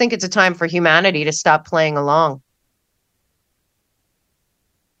 I just think it's a time for humanity to stop playing along.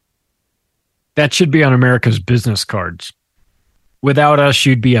 That should be on America's business cards. Without us,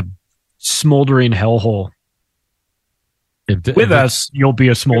 you'd be a smoldering hellhole. With us, you'll be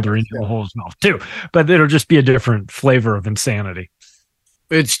a smoldering hellhole as well, too. But it'll just be a different flavor of insanity.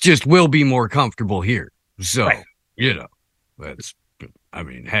 It's just we'll be more comfortable here. So, right.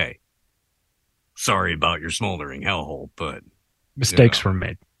 Hey, sorry about your smoldering hellhole, but mistakes were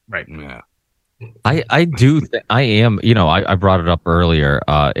made. Right. Yeah. I brought it up earlier.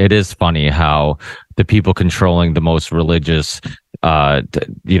 It is funny how the people controlling the most religious,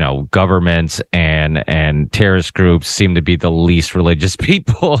 governments and terrorist groups seem to be the least religious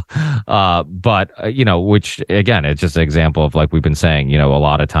people. Which again, it's just an example of, like we've been saying, a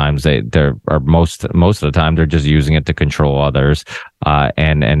lot of times most of the time they're just using it to control others,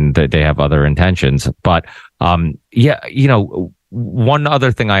 and they have other intentions. But, one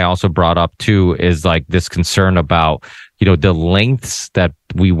other thing I also brought up too is like this concern about, the lengths that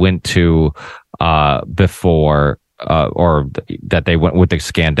we went to, before, or that they went with the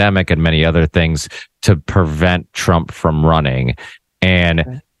scandemic and many other things to prevent Trump from running.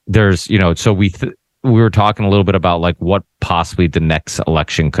 And there's, so we were talking a little bit about like what possibly the next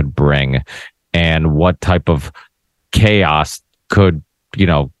election could bring and what type of chaos could,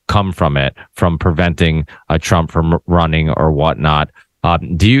 come from it, from preventing Trump from running or whatnot.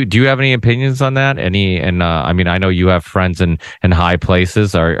 Do you have any opinions on that? I know you have friends in high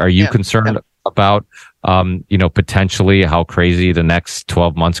places. Are you concerned about, potentially how crazy the next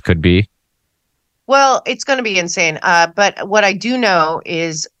 12 months could be? Well, it's going to be insane. But what I do know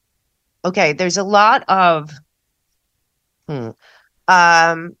is, there's a lot of, it's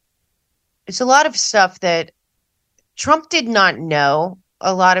a lot of stuff that Trump did not know.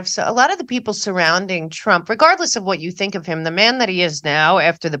 A lot of the people surrounding Trump, regardless of what you think of him, the man that he is now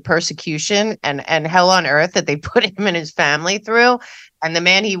after the persecution and hell on earth that they put him and his family through, and the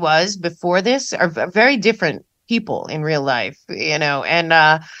man he was before this are very different people in real life, and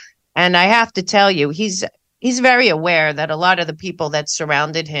I have to tell you, he's very aware that a lot of the people that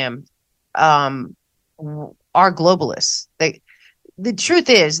surrounded him are globalists. the truth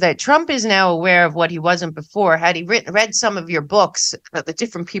is that Trump is now aware of what he wasn't before. Had he read some of your books, the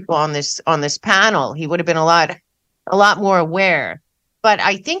different people on this panel, he would have been a lot more aware. But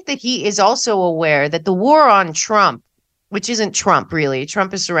I think that he is also aware that the war on Trump, which isn't Trump really,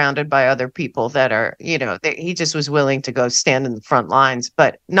 Trump is surrounded by other people that are, he just was willing to go stand in the front lines,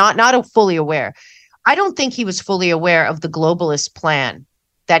 but not fully aware. I don't think he was fully aware of the globalist plan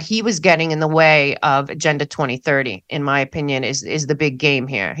that he was getting in the way of Agenda 2030, in my opinion, is the big game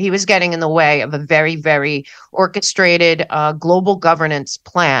here. He was getting in the way of a very, very orchestrated global governance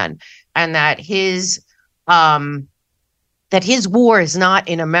plan, and that his war is not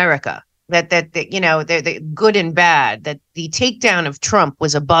in America. That the good and bad. That the takedown of Trump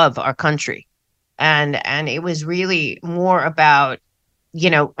was above our country, and it was really more about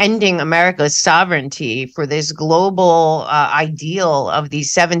ending America's sovereignty for this global ideal of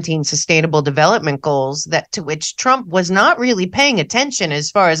these 17 sustainable development goals to which Trump was not really paying attention, as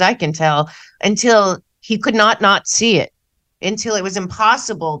far as I can tell, until he could not see it, until it was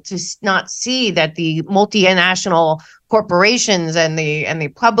impossible to not see that the multinational corporations and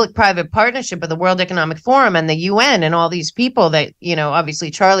the public-private partnership of the World Economic Forum and the UN and all these people that,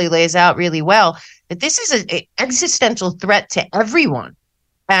 obviously Charlie lays out really well, that this is an existential threat to everyone.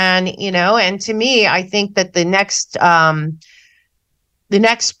 And, and to me, I think that the next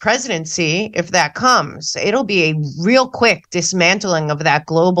presidency, if that comes, it'll be a real quick dismantling of that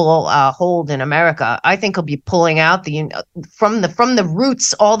global hold in America. I think he'll be pulling out from the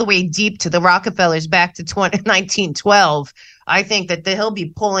roots all the way deep to the Rockefellers back to 1912. I think that he'll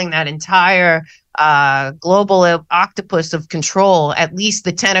be pulling that entire global octopus of control, at least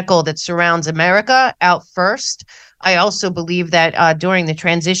the tentacle that surrounds America, out first. I also believe that during the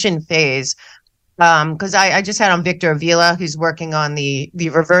transition phase, because I just had on Victor Avila, who's working on the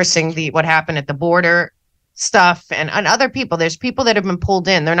reversing what happened at the border stuff, and other people. There's people that have been pulled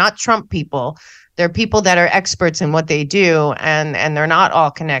in. They're not Trump people. They're people that are experts in what they do, and they're not all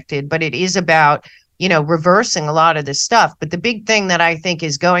connected. But it is about reversing a lot of this stuff. But the big thing that I think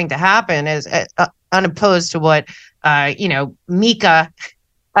is going to happen is, unopposed to what Mika,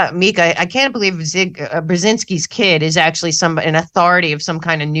 I can't believe Brzezinski's kid is actually an authority of some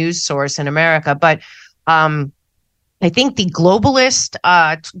kind of news source in America. But I think the globalist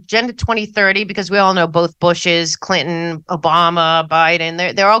Agenda 2030, because we all know both Bushes, Clinton, Obama,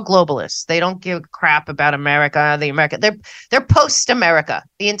 Biden, they're all globalists. They don't give a crap about America. They're post-America.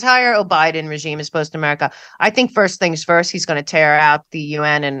 The entire Biden regime is post-America. I think first things first, he's going to tear out the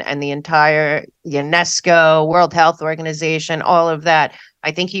UN and the entire UNESCO, World Health Organization, all of that.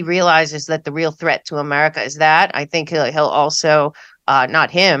 I think he realizes that the real threat to America is that. I think he'll also,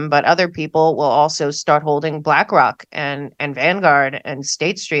 not him, but other people will also start holding BlackRock and Vanguard and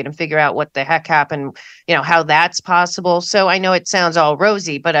State Street and figure out what the heck happened, how that's possible. So I know it sounds all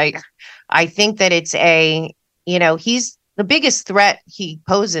rosy, but I think that it's he's the biggest threat he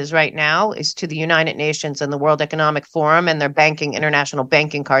poses right now is to the United Nations and the World Economic Forum and their international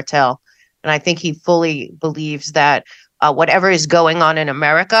banking cartel. And I think he fully believes that whatever is going on in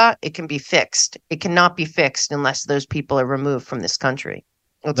America, it can be fixed. It cannot be fixed unless those people are removed from this country.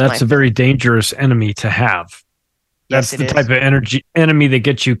 That's a very dangerous enemy to have. That's the type of enemy that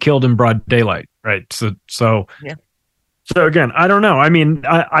gets you killed in broad daylight, right? So yeah. So again, I don't know. I mean,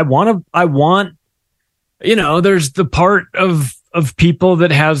 I want, there's the part of people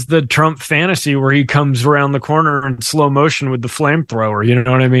that has the Trump fantasy where he comes around the corner in slow motion with the flamethrower, you know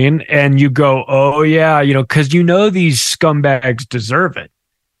what I mean? And you go, oh yeah, because these scumbags deserve it.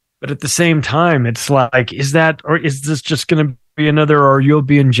 But at the same time, it's like, is this just going to be another or you'll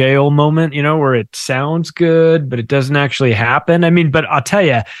be in jail moment, where it sounds good, but it doesn't actually happen? I mean, but I'll tell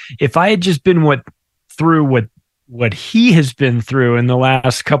you, if I had just been through what he has been through in the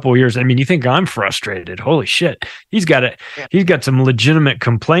last couple of years. I mean, you think I'm frustrated? Holy shit. He's got some legitimate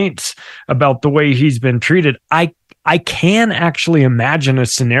complaints about the way he's been treated. I can actually imagine a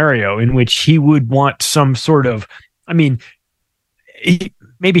scenario in which he would want some sort of, maybe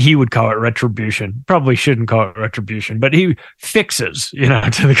he would call it retribution. Probably shouldn't call it retribution, but he fixes, to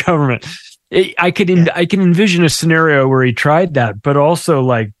the government. I can envision a scenario where he tried that, but also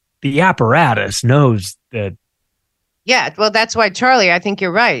like the apparatus knows that. Yeah, well, that's why, Charlie, I think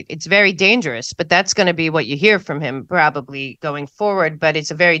you're right. It's very dangerous, but that's going to be what you hear from him probably going forward. But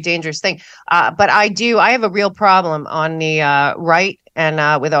it's a very dangerous thing. But I have a real problem on the right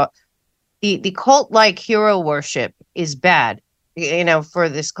and with the cult-like hero worship is bad, for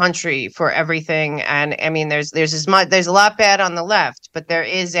this country, for everything. And I mean, there's a lot bad on the left, but there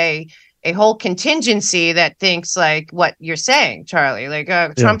is a whole contingency that thinks like what you're saying, Charlie. Like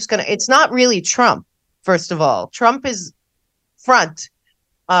Trump's it's not really Trump. First of all, Trump is front.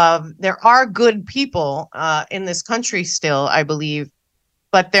 There are good people in this country still, I believe,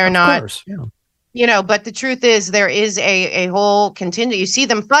 but they're not. Course, yeah. You know, but the truth is there is a whole contingent. You see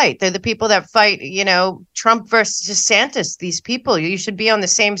them fight. They're the people that fight, you know, Trump versus DeSantis. These people, you should be on the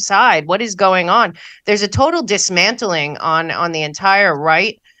same side. What is going on? There's a total dismantling on the entire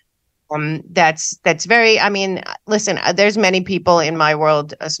right. That's very, I mean, listen, there's many people in my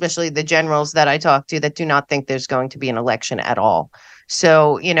world, especially the generals that I talk to, that do not think there's going to be an election at all.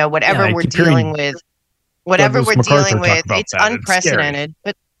 So, you know, whatever we're dealing with, it's unprecedented.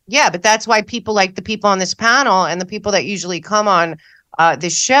 But yeah, but that's why people like the people on this panel and the people that usually come on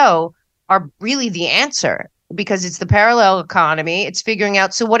this show are really the answer, because it's the parallel economy. It's figuring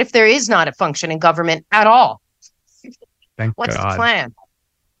out, so what if there is not a functioning government at all? What's the plan?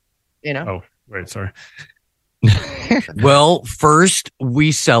 You know? Oh, wait, sorry. Well, first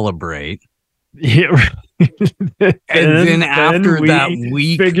we celebrate. Yeah. and then after that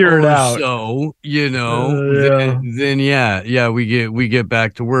week figure it out. So, you know, then we get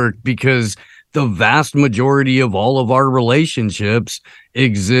back to work, because the vast majority of all of our relationships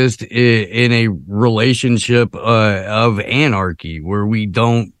exist in a relationship of anarchy, where we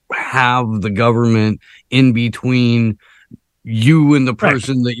don't have the government in between you and the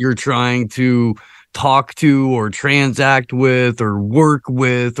person that you're trying to talk to or transact with or work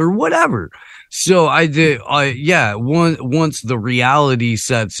with or whatever. So once the reality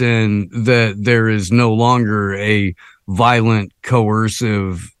sets in that there is no longer a violent,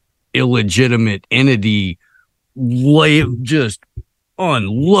 coercive, illegitimate entity just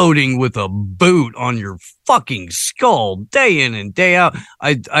unloading with a boot on your fucking skull day in and day out,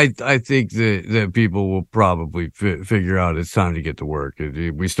 I think that people will probably figure out it's time to get to work.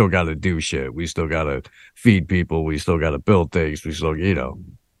 We still got to do shit. We still got to feed people. We still got to build things. We still, you know.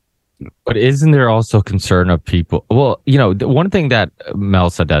 But isn't there also concern of people? Well, you know, one thing that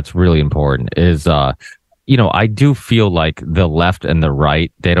Mel said that's really important is, you know, I do feel like the left and the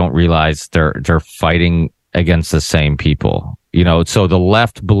right, they don't realize they're fighting against the same people. You know, so the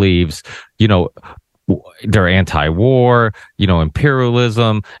left believes, you know, they're anti-war, you know,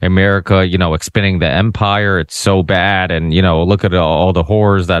 imperialism, America, you know, expanding the empire. It's so bad. And, you know, look at all the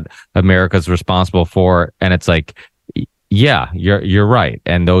horrors that America's responsible for. And it's like, yeah, you're right.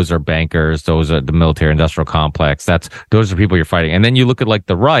 And those are bankers. Those are the military industrial complex. Those are people you're fighting. And then you look at like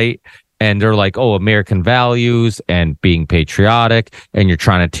the right, and they're like, oh, American values and being patriotic, and you're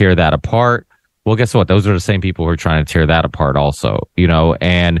trying to tear that apart. Well, guess what? Those are the same people who are trying to tear that apart also, you know,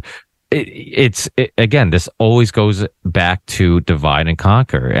 and again, this always goes back to divide and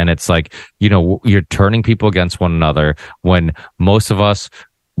conquer. And it's like, you know, you're turning people against one another when most of us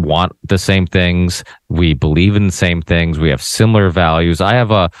want the same things. We believe in the same things. We have similar values. I have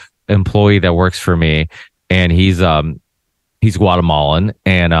a employee that works for me, and he's Guatemalan,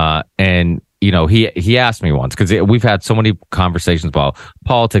 and you know, he asked me once, because we've had so many conversations about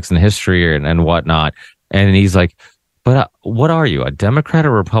politics and history and whatnot, and he's like, but what are you, a Democrat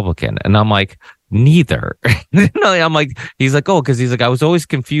or Republican? And I'm like, neither. No, I'm like, he's like, oh, because he's like, I was always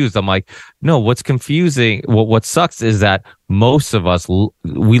confused. I'm like, no, what's confusing, what sucks is that most of us,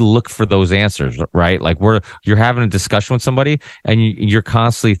 we look for those answers, right? Like you're having a discussion with somebody, and you're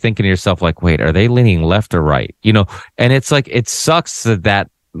constantly thinking to yourself, like, wait, are they leaning left or right? You know, and it's like, it sucks that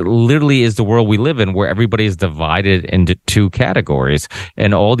literally is the world we live in, where everybody is divided into two categories,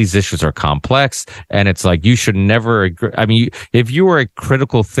 and all these issues are complex. And it's like, you should never agree. I mean, if you were a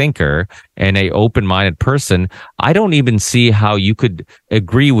critical thinker and a open-minded person, I don't even see how you could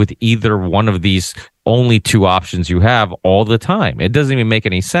agree with either one of these only two options you have all the time. It doesn't even make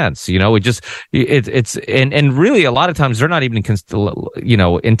any sense. You know, it's really a lot of times they're not even, you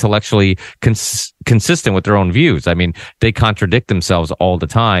know, intellectually consistent with their own views. I mean, they contradict themselves all the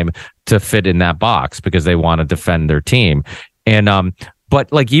time to fit in that box because they want to defend their team. And,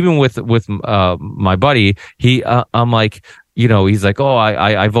 but like, even with my buddy, I'm like, you know, he's like, oh,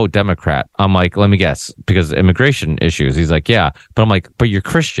 I vote Democrat. I'm like, let me guess, because immigration issues. He's like, yeah, but I'm like, but you're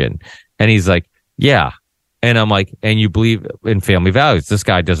Christian. And he's like, yeah. And I'm like, and you believe in family values. This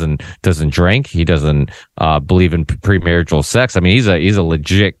guy doesn't drink. He doesn't believe in premarital sex. I mean, he's a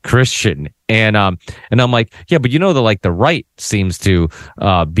legit Christian. And I'm like, yeah, but you know, the right seems to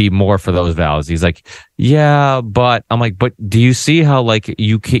be more for those values. He's like, yeah, but I'm like, but do you see how like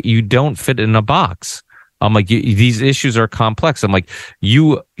you don't fit in a box? I'm like, these issues are complex. I'm like,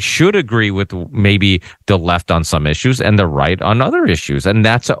 you should agree with maybe the left on some issues and the right on other issues. And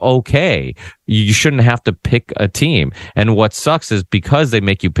that's okay. You shouldn't have to pick a team. And what sucks is because they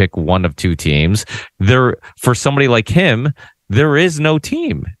make you pick one of two teams, for somebody like him, there is no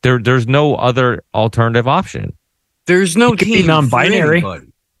team. There's no other alternative option. There's no It could be team non-binary. for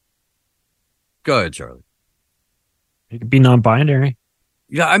anybody. Go ahead, Charlie. It could be non-binary.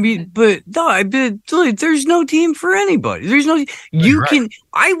 Yeah, I mean, but no, there's no team for anybody. There's no. You can.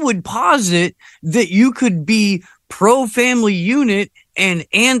 I would posit that you could be pro-family unit and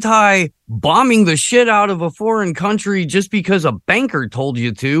anti-bombing the shit out of a foreign country just because a banker told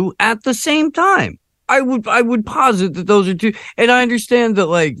you to at the same time. I would posit that those are two, and I understand that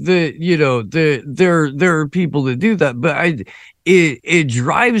like there are people that do that, but it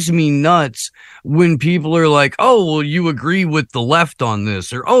drives me nuts when people are like, oh, well, you agree with the left on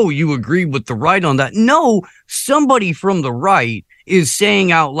this, or oh, you agree with the right on that. No, somebody from the right is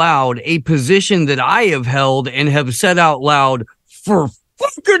saying out loud a position that I have held and have said out loud for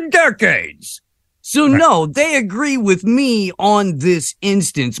fucking decades. So no, they agree with me on this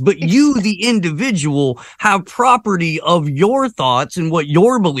instance, but you, the individual, have property of your thoughts and what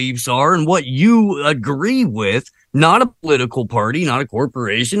your beliefs are and what you agree with, not a political party, not a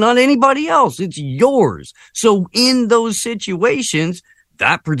corporation, not anybody else. It's yours. So in those situations,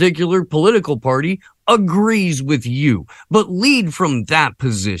 that particular political party agrees with you, but lead from that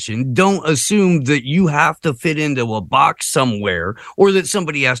position. Don't assume that you have to fit into a box somewhere or that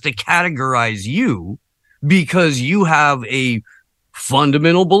somebody has to categorize you because you have a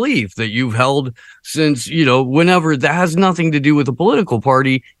fundamental belief that you've held since, whenever. That has nothing to do with a political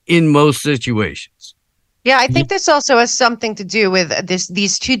party in most situations. Yeah, I think this also has something to do with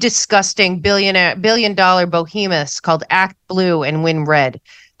these two disgusting billion-dollar behemoths called Act Blue and Win Red.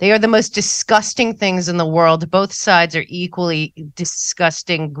 They are the most disgusting things in the world. Both sides are equally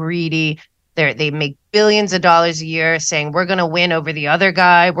disgusting, greedy. They make billions of dollars a year saying, we're going to win over the other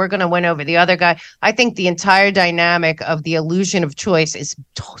guy. We're going to win over the other guy. I think the entire dynamic of the illusion of choice is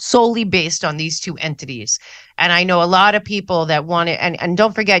solely based on these two entities. And I know a lot of people that want it. And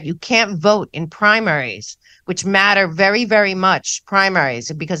don't forget, you can't vote in primaries, which matter very, very much,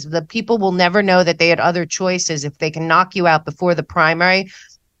 primaries, because the people will never know that they had other choices if they can knock you out before the primary.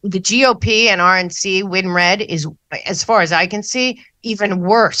 The GOP and RNC, Win Red, is, as far as I can see, even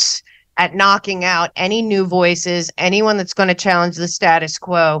worse at knocking out any new voices, anyone that's going to challenge the status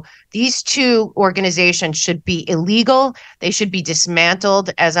quo. These two organizations should be illegal. They should be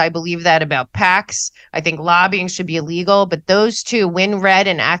dismantled, as I believe that about PACs. I think lobbying should be illegal, but those two, Win Red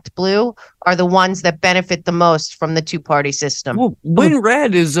and Act Blue, are the ones that benefit the most from the two-party system. Well, Win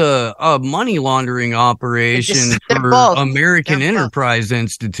Red is a money laundering operation for American Enterprise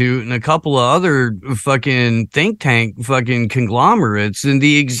Institute and a couple of other fucking think tank fucking conglomerates in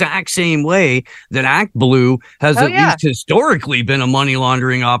the exact same way that Act Blue has least historically been a money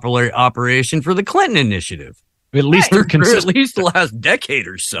laundering operation for the Clinton initiative. At least for at least the last decade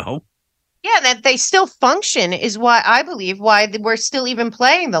or so. Yeah, that they still function is why I believe why we're still even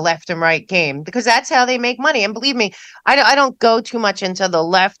playing the left and right game, because that's how they make money. And believe me, I don't go too much into the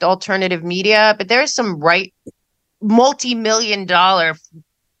left alternative media, but there is some multi-million-dollar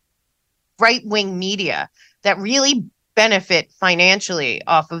right-wing media that really benefit financially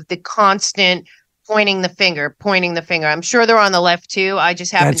off of the constant pointing the finger. I'm sure they're on the left too. I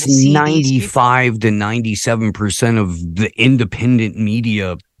just happen to see 95 to 97% of the independent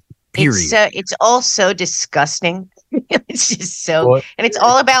media. Period. It's all so disgusting. It's just so, and it's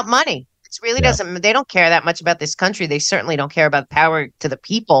all about money. It really doesn't. They don't care that much about this country. They certainly don't care about power to the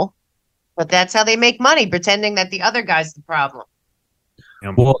people. But that's how they make money, pretending that the other guy's the problem.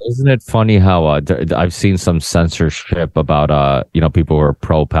 Well, isn't it funny how I've seen some censorship about people who are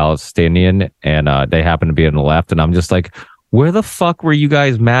pro-Palestinian and they happen to be on the left, and I'm just like, where the fuck were you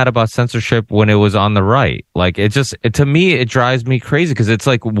guys mad about censorship when it was on the right? Like, to me, it drives me crazy because it's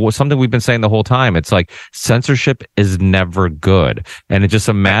like something we've been saying the whole time. It's like censorship is never good. And it's just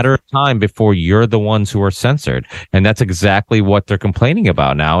a matter of time before you're the ones who are censored. And that's exactly what they're complaining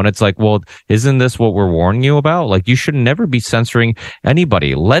about now. And it's like, well, isn't this what we're warning you about? Like, you should never be censoring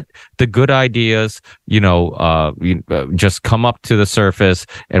anybody. Let the good ideas, just come up to the surface,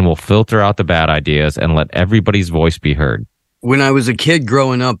 and we'll filter out the bad ideas and let everybody's voice be heard. When I was a kid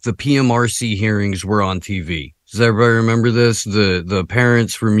growing up, the PMRC hearings were on TV. Does everybody remember this? The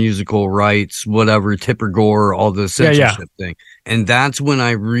Parents for Musical Rights, whatever, Tipper Gore, all the censorship thing. And that's when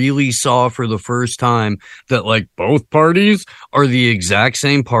I really saw for the first time that like both parties are the exact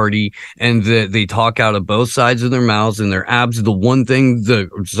same party and that they talk out of both sides of their mouths, and they're one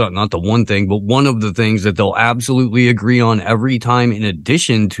of the things that they'll absolutely agree on every time, in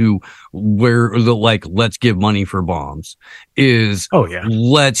addition to where the let's give money for bombs is,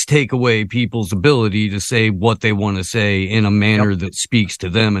 let's take away people's ability to say what they want to say in a manner that speaks to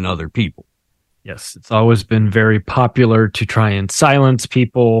them and other people. Yes, it's always been very popular to try and silence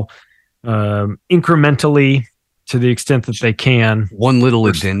people incrementally to the extent that they can. One little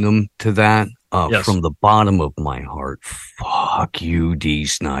addendum to that, Yes. from the bottom of my heart. Fuck you, D.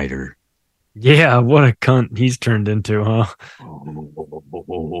 Snyder. Yeah, what a cunt he's turned into, huh?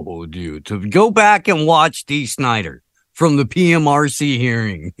 Oh, dude, to go back and watch D. Snyder from the PMRC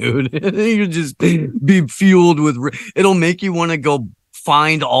hearing, dude. You just be fueled with. It'll make you want to go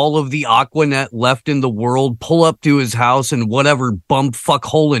find all of the Aquanet left in the world, pull up to his house in whatever bumfuck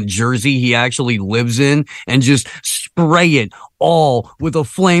hole in Jersey he actually lives in, and just spray it all with a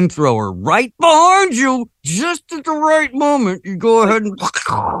flamethrower right behind you, just at the right moment. You go ahead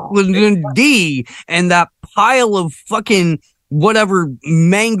and then D, and that pile of fucking whatever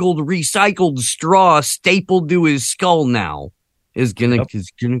mangled recycled straw stapled to his skull now is gonna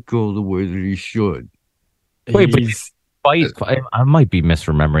go the way that he should. Wait, but I might be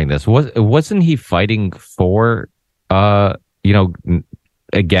misremembering this. Wasn't he fighting for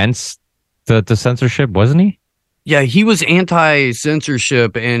against the censorship, wasn't he? Yeah, he was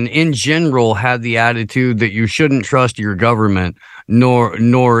anti-censorship and in general had the attitude that you shouldn't trust your government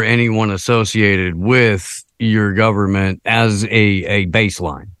nor anyone associated with your government as a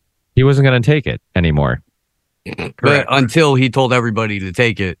baseline. He wasn't going to take it anymore. But until he told everybody to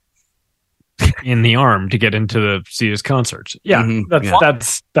take it in the arm to get into the see his concerts. Yeah,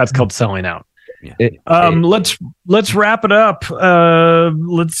 that's called selling out. Yeah. Let's wrap it up.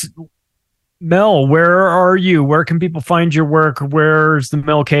 Mel, where are you? Where can people find your work? Where's the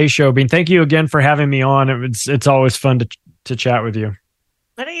Mel K Show being? Thank you again for having me on. It's always fun to chat with you.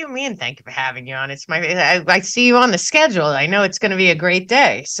 What do you mean? Thank you for having you on. It's I see you on the schedule. I know it's going to be a great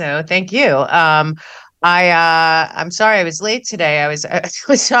day. So thank you. I'm sorry I was late today. I was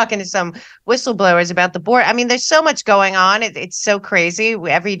talking to some whistleblowers about the board. I mean, there's so much going on. It's so crazy.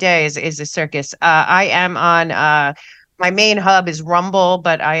 Every day is a circus. I am on my main hub is Rumble,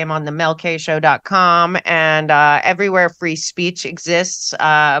 but I am on the melkshow.com and everywhere free speech exists.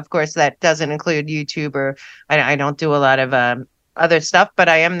 Of course, that doesn't include YouTube or I don't do a lot of other stuff, but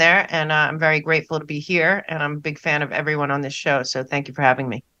I am there and I'm very grateful to be here. And I'm a big fan of everyone on this show. So thank you for having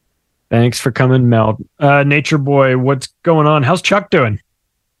me. Thanks for coming, Mel. Nature Boy, what's going on? How's Chuck doing?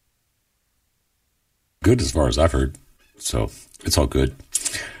 Good as far as I've heard. So it's all good.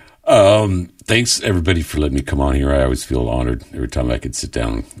 Thanks everybody for letting me come on here. I always feel honored every time I could sit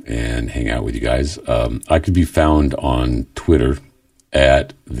down and hang out with you guys. I could be found on Twitter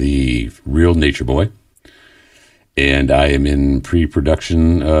at the Real Nature Boy. And I am in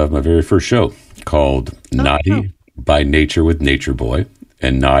pre-production of my very first show called Naughty by Nature with Nature Boy.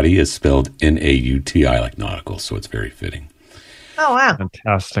 And naughty is spelled Nauti, like nautical, so it's very fitting. Oh, wow.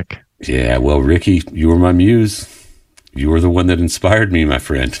 Fantastic. Yeah, well, Ricky, you were my muse. You were the one that inspired me, my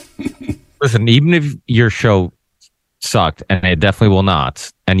friend. Listen, even if your show sucked, and it definitely will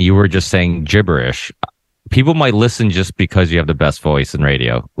not, and you were just saying gibberish, people might listen just because you have the best voice in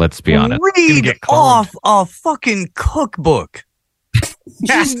radio. Let's be honest. Read off a fucking cookbook.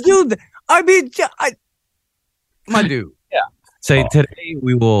 Just do that. I mean, my dude. Yeah. Say today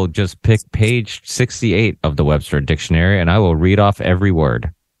we will just pick page 68 of the Webster Dictionary, and I will read off every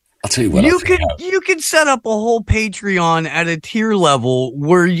word. I'll tell you what. You could set up a whole Patreon at a tier level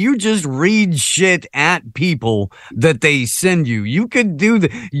where you just read shit at people that they send you. You could do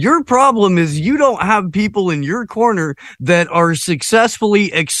that. Your problem is you don't have people in your corner that are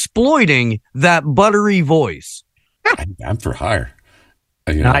successfully exploiting that buttery voice. I'm for hire.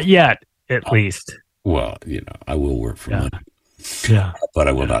 Not yet, at least. Well, I will work for money. Yeah, but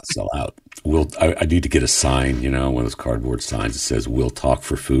I will not sell out. I need to get a sign, one of those cardboard signs that says "We'll talk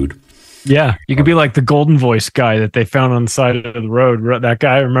for food." Yeah, you could be like the Golden Voice guy that they found on the side of the road. That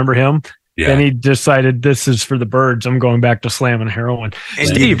guy, remember him? Yeah. Then he decided this is for the birds. I'm going back to slamming heroin. And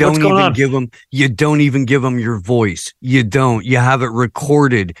Steve, you don't even give them your voice. You don't. You have it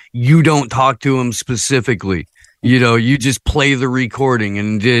recorded. You don't talk to them specifically. You just play the recording,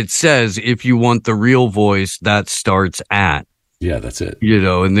 and it says if you want the real voice, that starts at. Yeah, that's it.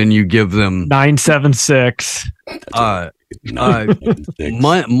 And then you give them 976.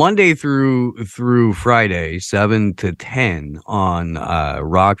 Monday through Friday, 7 to 10 on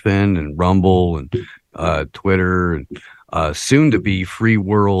Rockfin and Rumble and Twitter and soon to be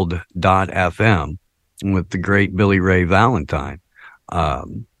freeworld.fm with the great Billy Ray Valentine.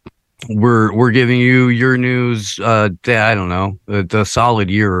 We're giving you your news. I don't know, a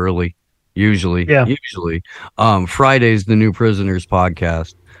solid year early. Usually. Friday's the New Prisoners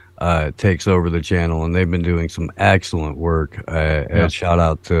podcast takes over the channel, and they've been doing some excellent work. Shout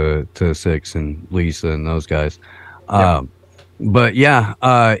out to Six and Lisa and those guys. But yeah,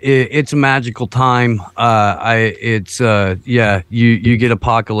 it's a magical time. You get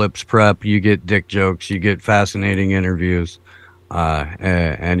apocalypse prep, you get dick jokes, you get fascinating interviews,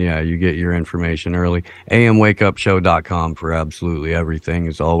 and yeah, you get your information early. amwakeupshow.com for absolutely everything.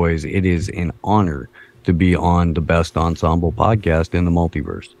 As always, it is an honor to be on the best ensemble podcast in the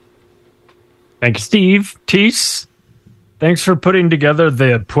multiverse. Thank you, Steve. Tease. Thanks for putting together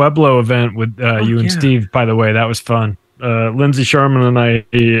the Pueblo event with you and Steve. By the way, that was fun. Lindsay Sharman and I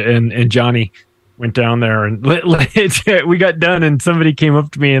and Johnny went down there, and we got done, and somebody came up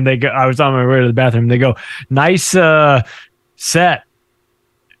to me, and I was on my way to the bathroom. They go, "Nice set,"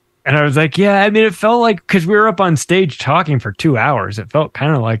 and I was like, "Yeah." I mean, it felt like, because we were up on stage talking for 2 hours, it felt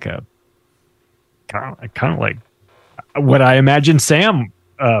kind of like what I imagine Sam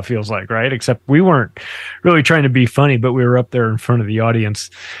feels like, right? Except we weren't really trying to be funny, but we were up there in front of the audience,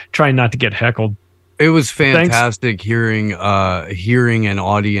 trying not to get heckled. It was fantastic hearing an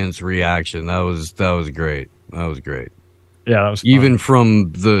audience reaction. That was great. That was great. Yeah, that was fun. Even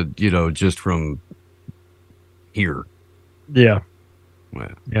from just from here. Yeah.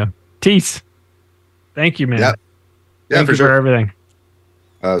 Yeah. Tease. Thank you, man. Yeah, Thank you for everything.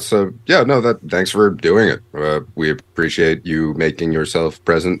 Thanks for doing it. We appreciate you making yourself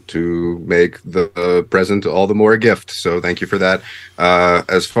present to make the present all the more a gift. So thank you for that.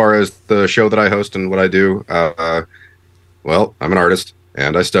 As far as the show that I host and what I do, I'm an artist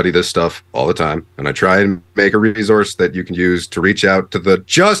and I study this stuff all the time, and I try and make a resource that you can use to reach out to the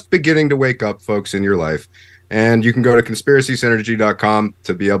just beginning to wake up folks in your life. And you can go to conspiracysynergy.com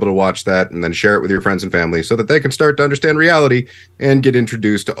to be able to watch that and then share it with your friends and family so that they can start to understand reality and get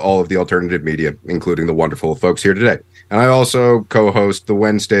introduced to all of the alternative media, including the wonderful folks here today. And I also co-host the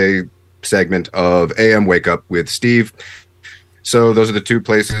Wednesday segment of AM Wake Up with Steve. So those are the two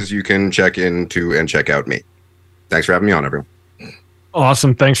places you can check into and check out me. Thanks for having me on, everyone.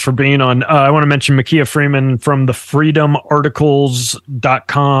 Awesome. Thanks for being on. I want to mention Makia Freeman from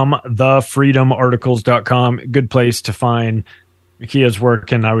thefreedomarticles.com, thefreedomarticles.com. Good place to find Makia's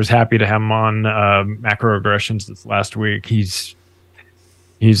work, and I was happy to have him on Macroaggressions this last week. He's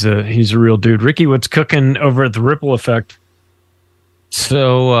a real dude. Ricky, what's cooking over at the Ripple Effect?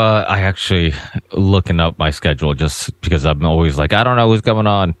 So I actually looking up my schedule just because I'm always like, I don't know what's going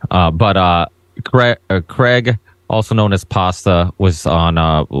on. But Craig, also known as Pasta, was on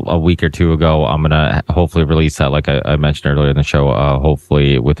a week or two ago. I'm going to hopefully release that, like I mentioned earlier in the show,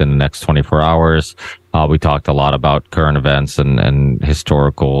 hopefully within the next 24 hours. We talked a lot about current events and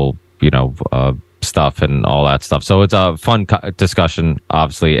historical, stuff and all that stuff. So it's a fun discussion,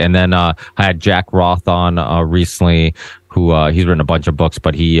 obviously. And then I had Jack Roth on recently, who he's written a bunch of books,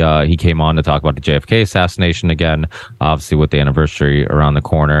 but he came on to talk about the JFK assassination again, obviously with the anniversary around the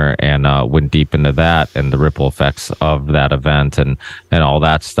corner, and went deep into that and the ripple effects of that event and all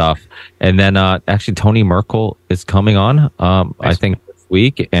that stuff. And then actually Tony Merkel is coming on, I think this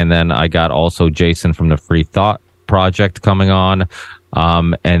week. And then I got also Jason from the Free Thought Project coming on.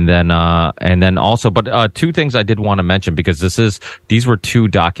 And then also, but two things I did want to mention, because these were two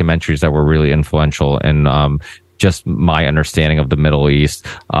documentaries that were really influential in just my understanding of the Middle East.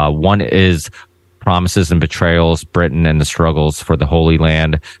 One is Promises and Betrayals, Britain and the Struggles for the Holy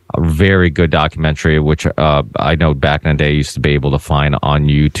Land. A very good documentary, which I know back in the day used to be able to find on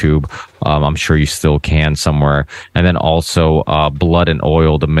YouTube. I'm sure you still can somewhere. And then also Blood and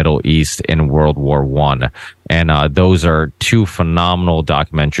Oil, the Middle East in World War I. And those are two phenomenal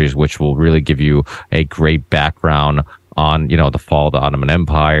documentaries which will really give you a great background on, the fall of the Ottoman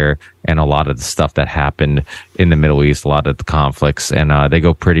Empire and a lot of the stuff that happened in the Middle East, a lot of the conflicts, and they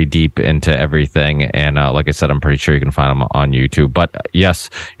go pretty deep into everything. And like I said, I'm pretty sure you can find them on YouTube. But yes,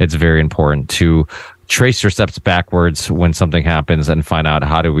 it's very important to trace your steps backwards when something happens and find out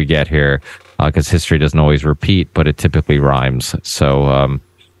how did we get here, because history doesn't always repeat, but it typically rhymes. So,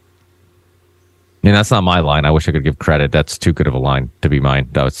 and that's not my line. I wish I could give credit. That's too good of a line to be mine.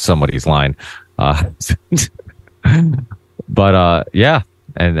 That was somebody's line. But yeah,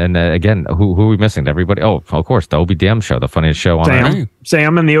 and again, who are we missing? Everybody. Oh, of course, the OBDM show, the funniest show on earth.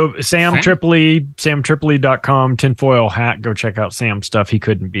 Sam and Sam Tripoli, samtripoli.com, tinfoil hat. Go check out Sam's stuff. He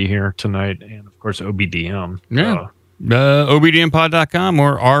couldn't be here tonight, and of course OBDM. Yeah, obdmpod.com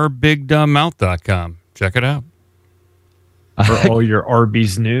or ourbigdumbmouth.com. Check it out for all your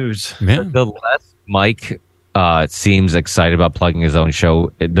Arby's news. Yeah. The less Mike seems excited about plugging his own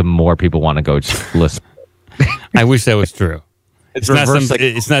show, the more people want to go listen. I wish that was true. It's not some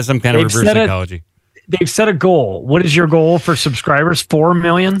kind of reverse psychology. They've set a goal. What is your goal for subscribers? 4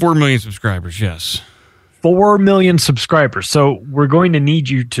 million? 4 million subscribers, yes. 4 million subscribers. So we're going to need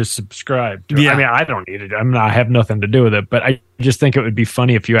you to subscribe. Yeah. I mean, I don't need it. I have nothing to do with it, but I just think it would be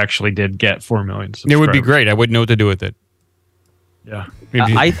funny if you actually did get 4 million subscribers. It would be great. I wouldn't know what to do with it. Yeah.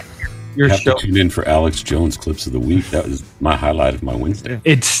 Your have show. to tune in for Alex Jones clips of the week. That was my highlight of my Wednesday.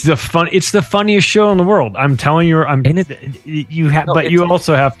 It's the funniest show in the world. I'm telling you. You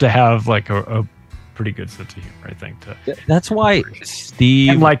also have to have like a pretty good sense of humor, I think. That's why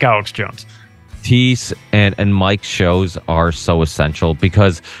Steve, and like Alex Jones, Tease, and Mike's shows are so essential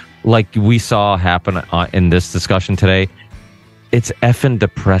because, like we saw happen in this discussion today, it's effing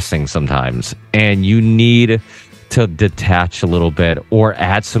depressing sometimes, and you need to detach a little bit or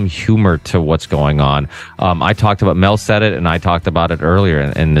add some humor to what's going on. I talked about, Mel said it, and I talked about it earlier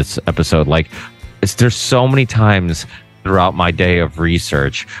in this episode. Like, there's so many times throughout my day of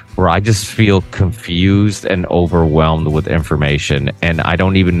research where I just feel confused and overwhelmed with information, and I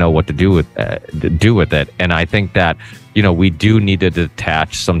don't even know what to do with it. And I think that, we do need to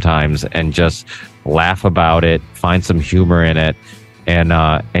detach sometimes and just laugh about it, find some humor in it, and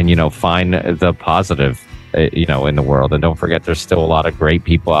find the positive in the world. And don't forget, there's still a lot of great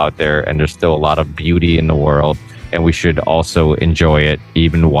people out there, and there's still a lot of beauty in the world, and we should also enjoy it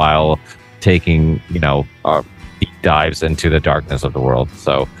even while taking deep dives into the darkness of the world.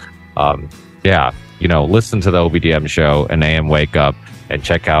 So listen to the OBDM show and AM Wake Up, and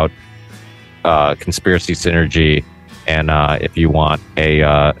check out Conspiracy Synergy, and if you want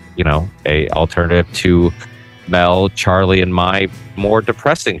a alternative to Mel, Charlie, and my more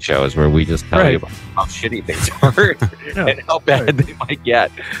depressing shows where we just tell you about how shitty things are and how bad they might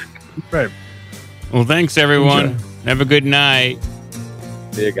get. Right. Well, thanks everyone. Have a good night.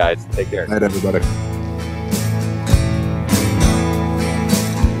 See you guys. Take care. Night, everybody.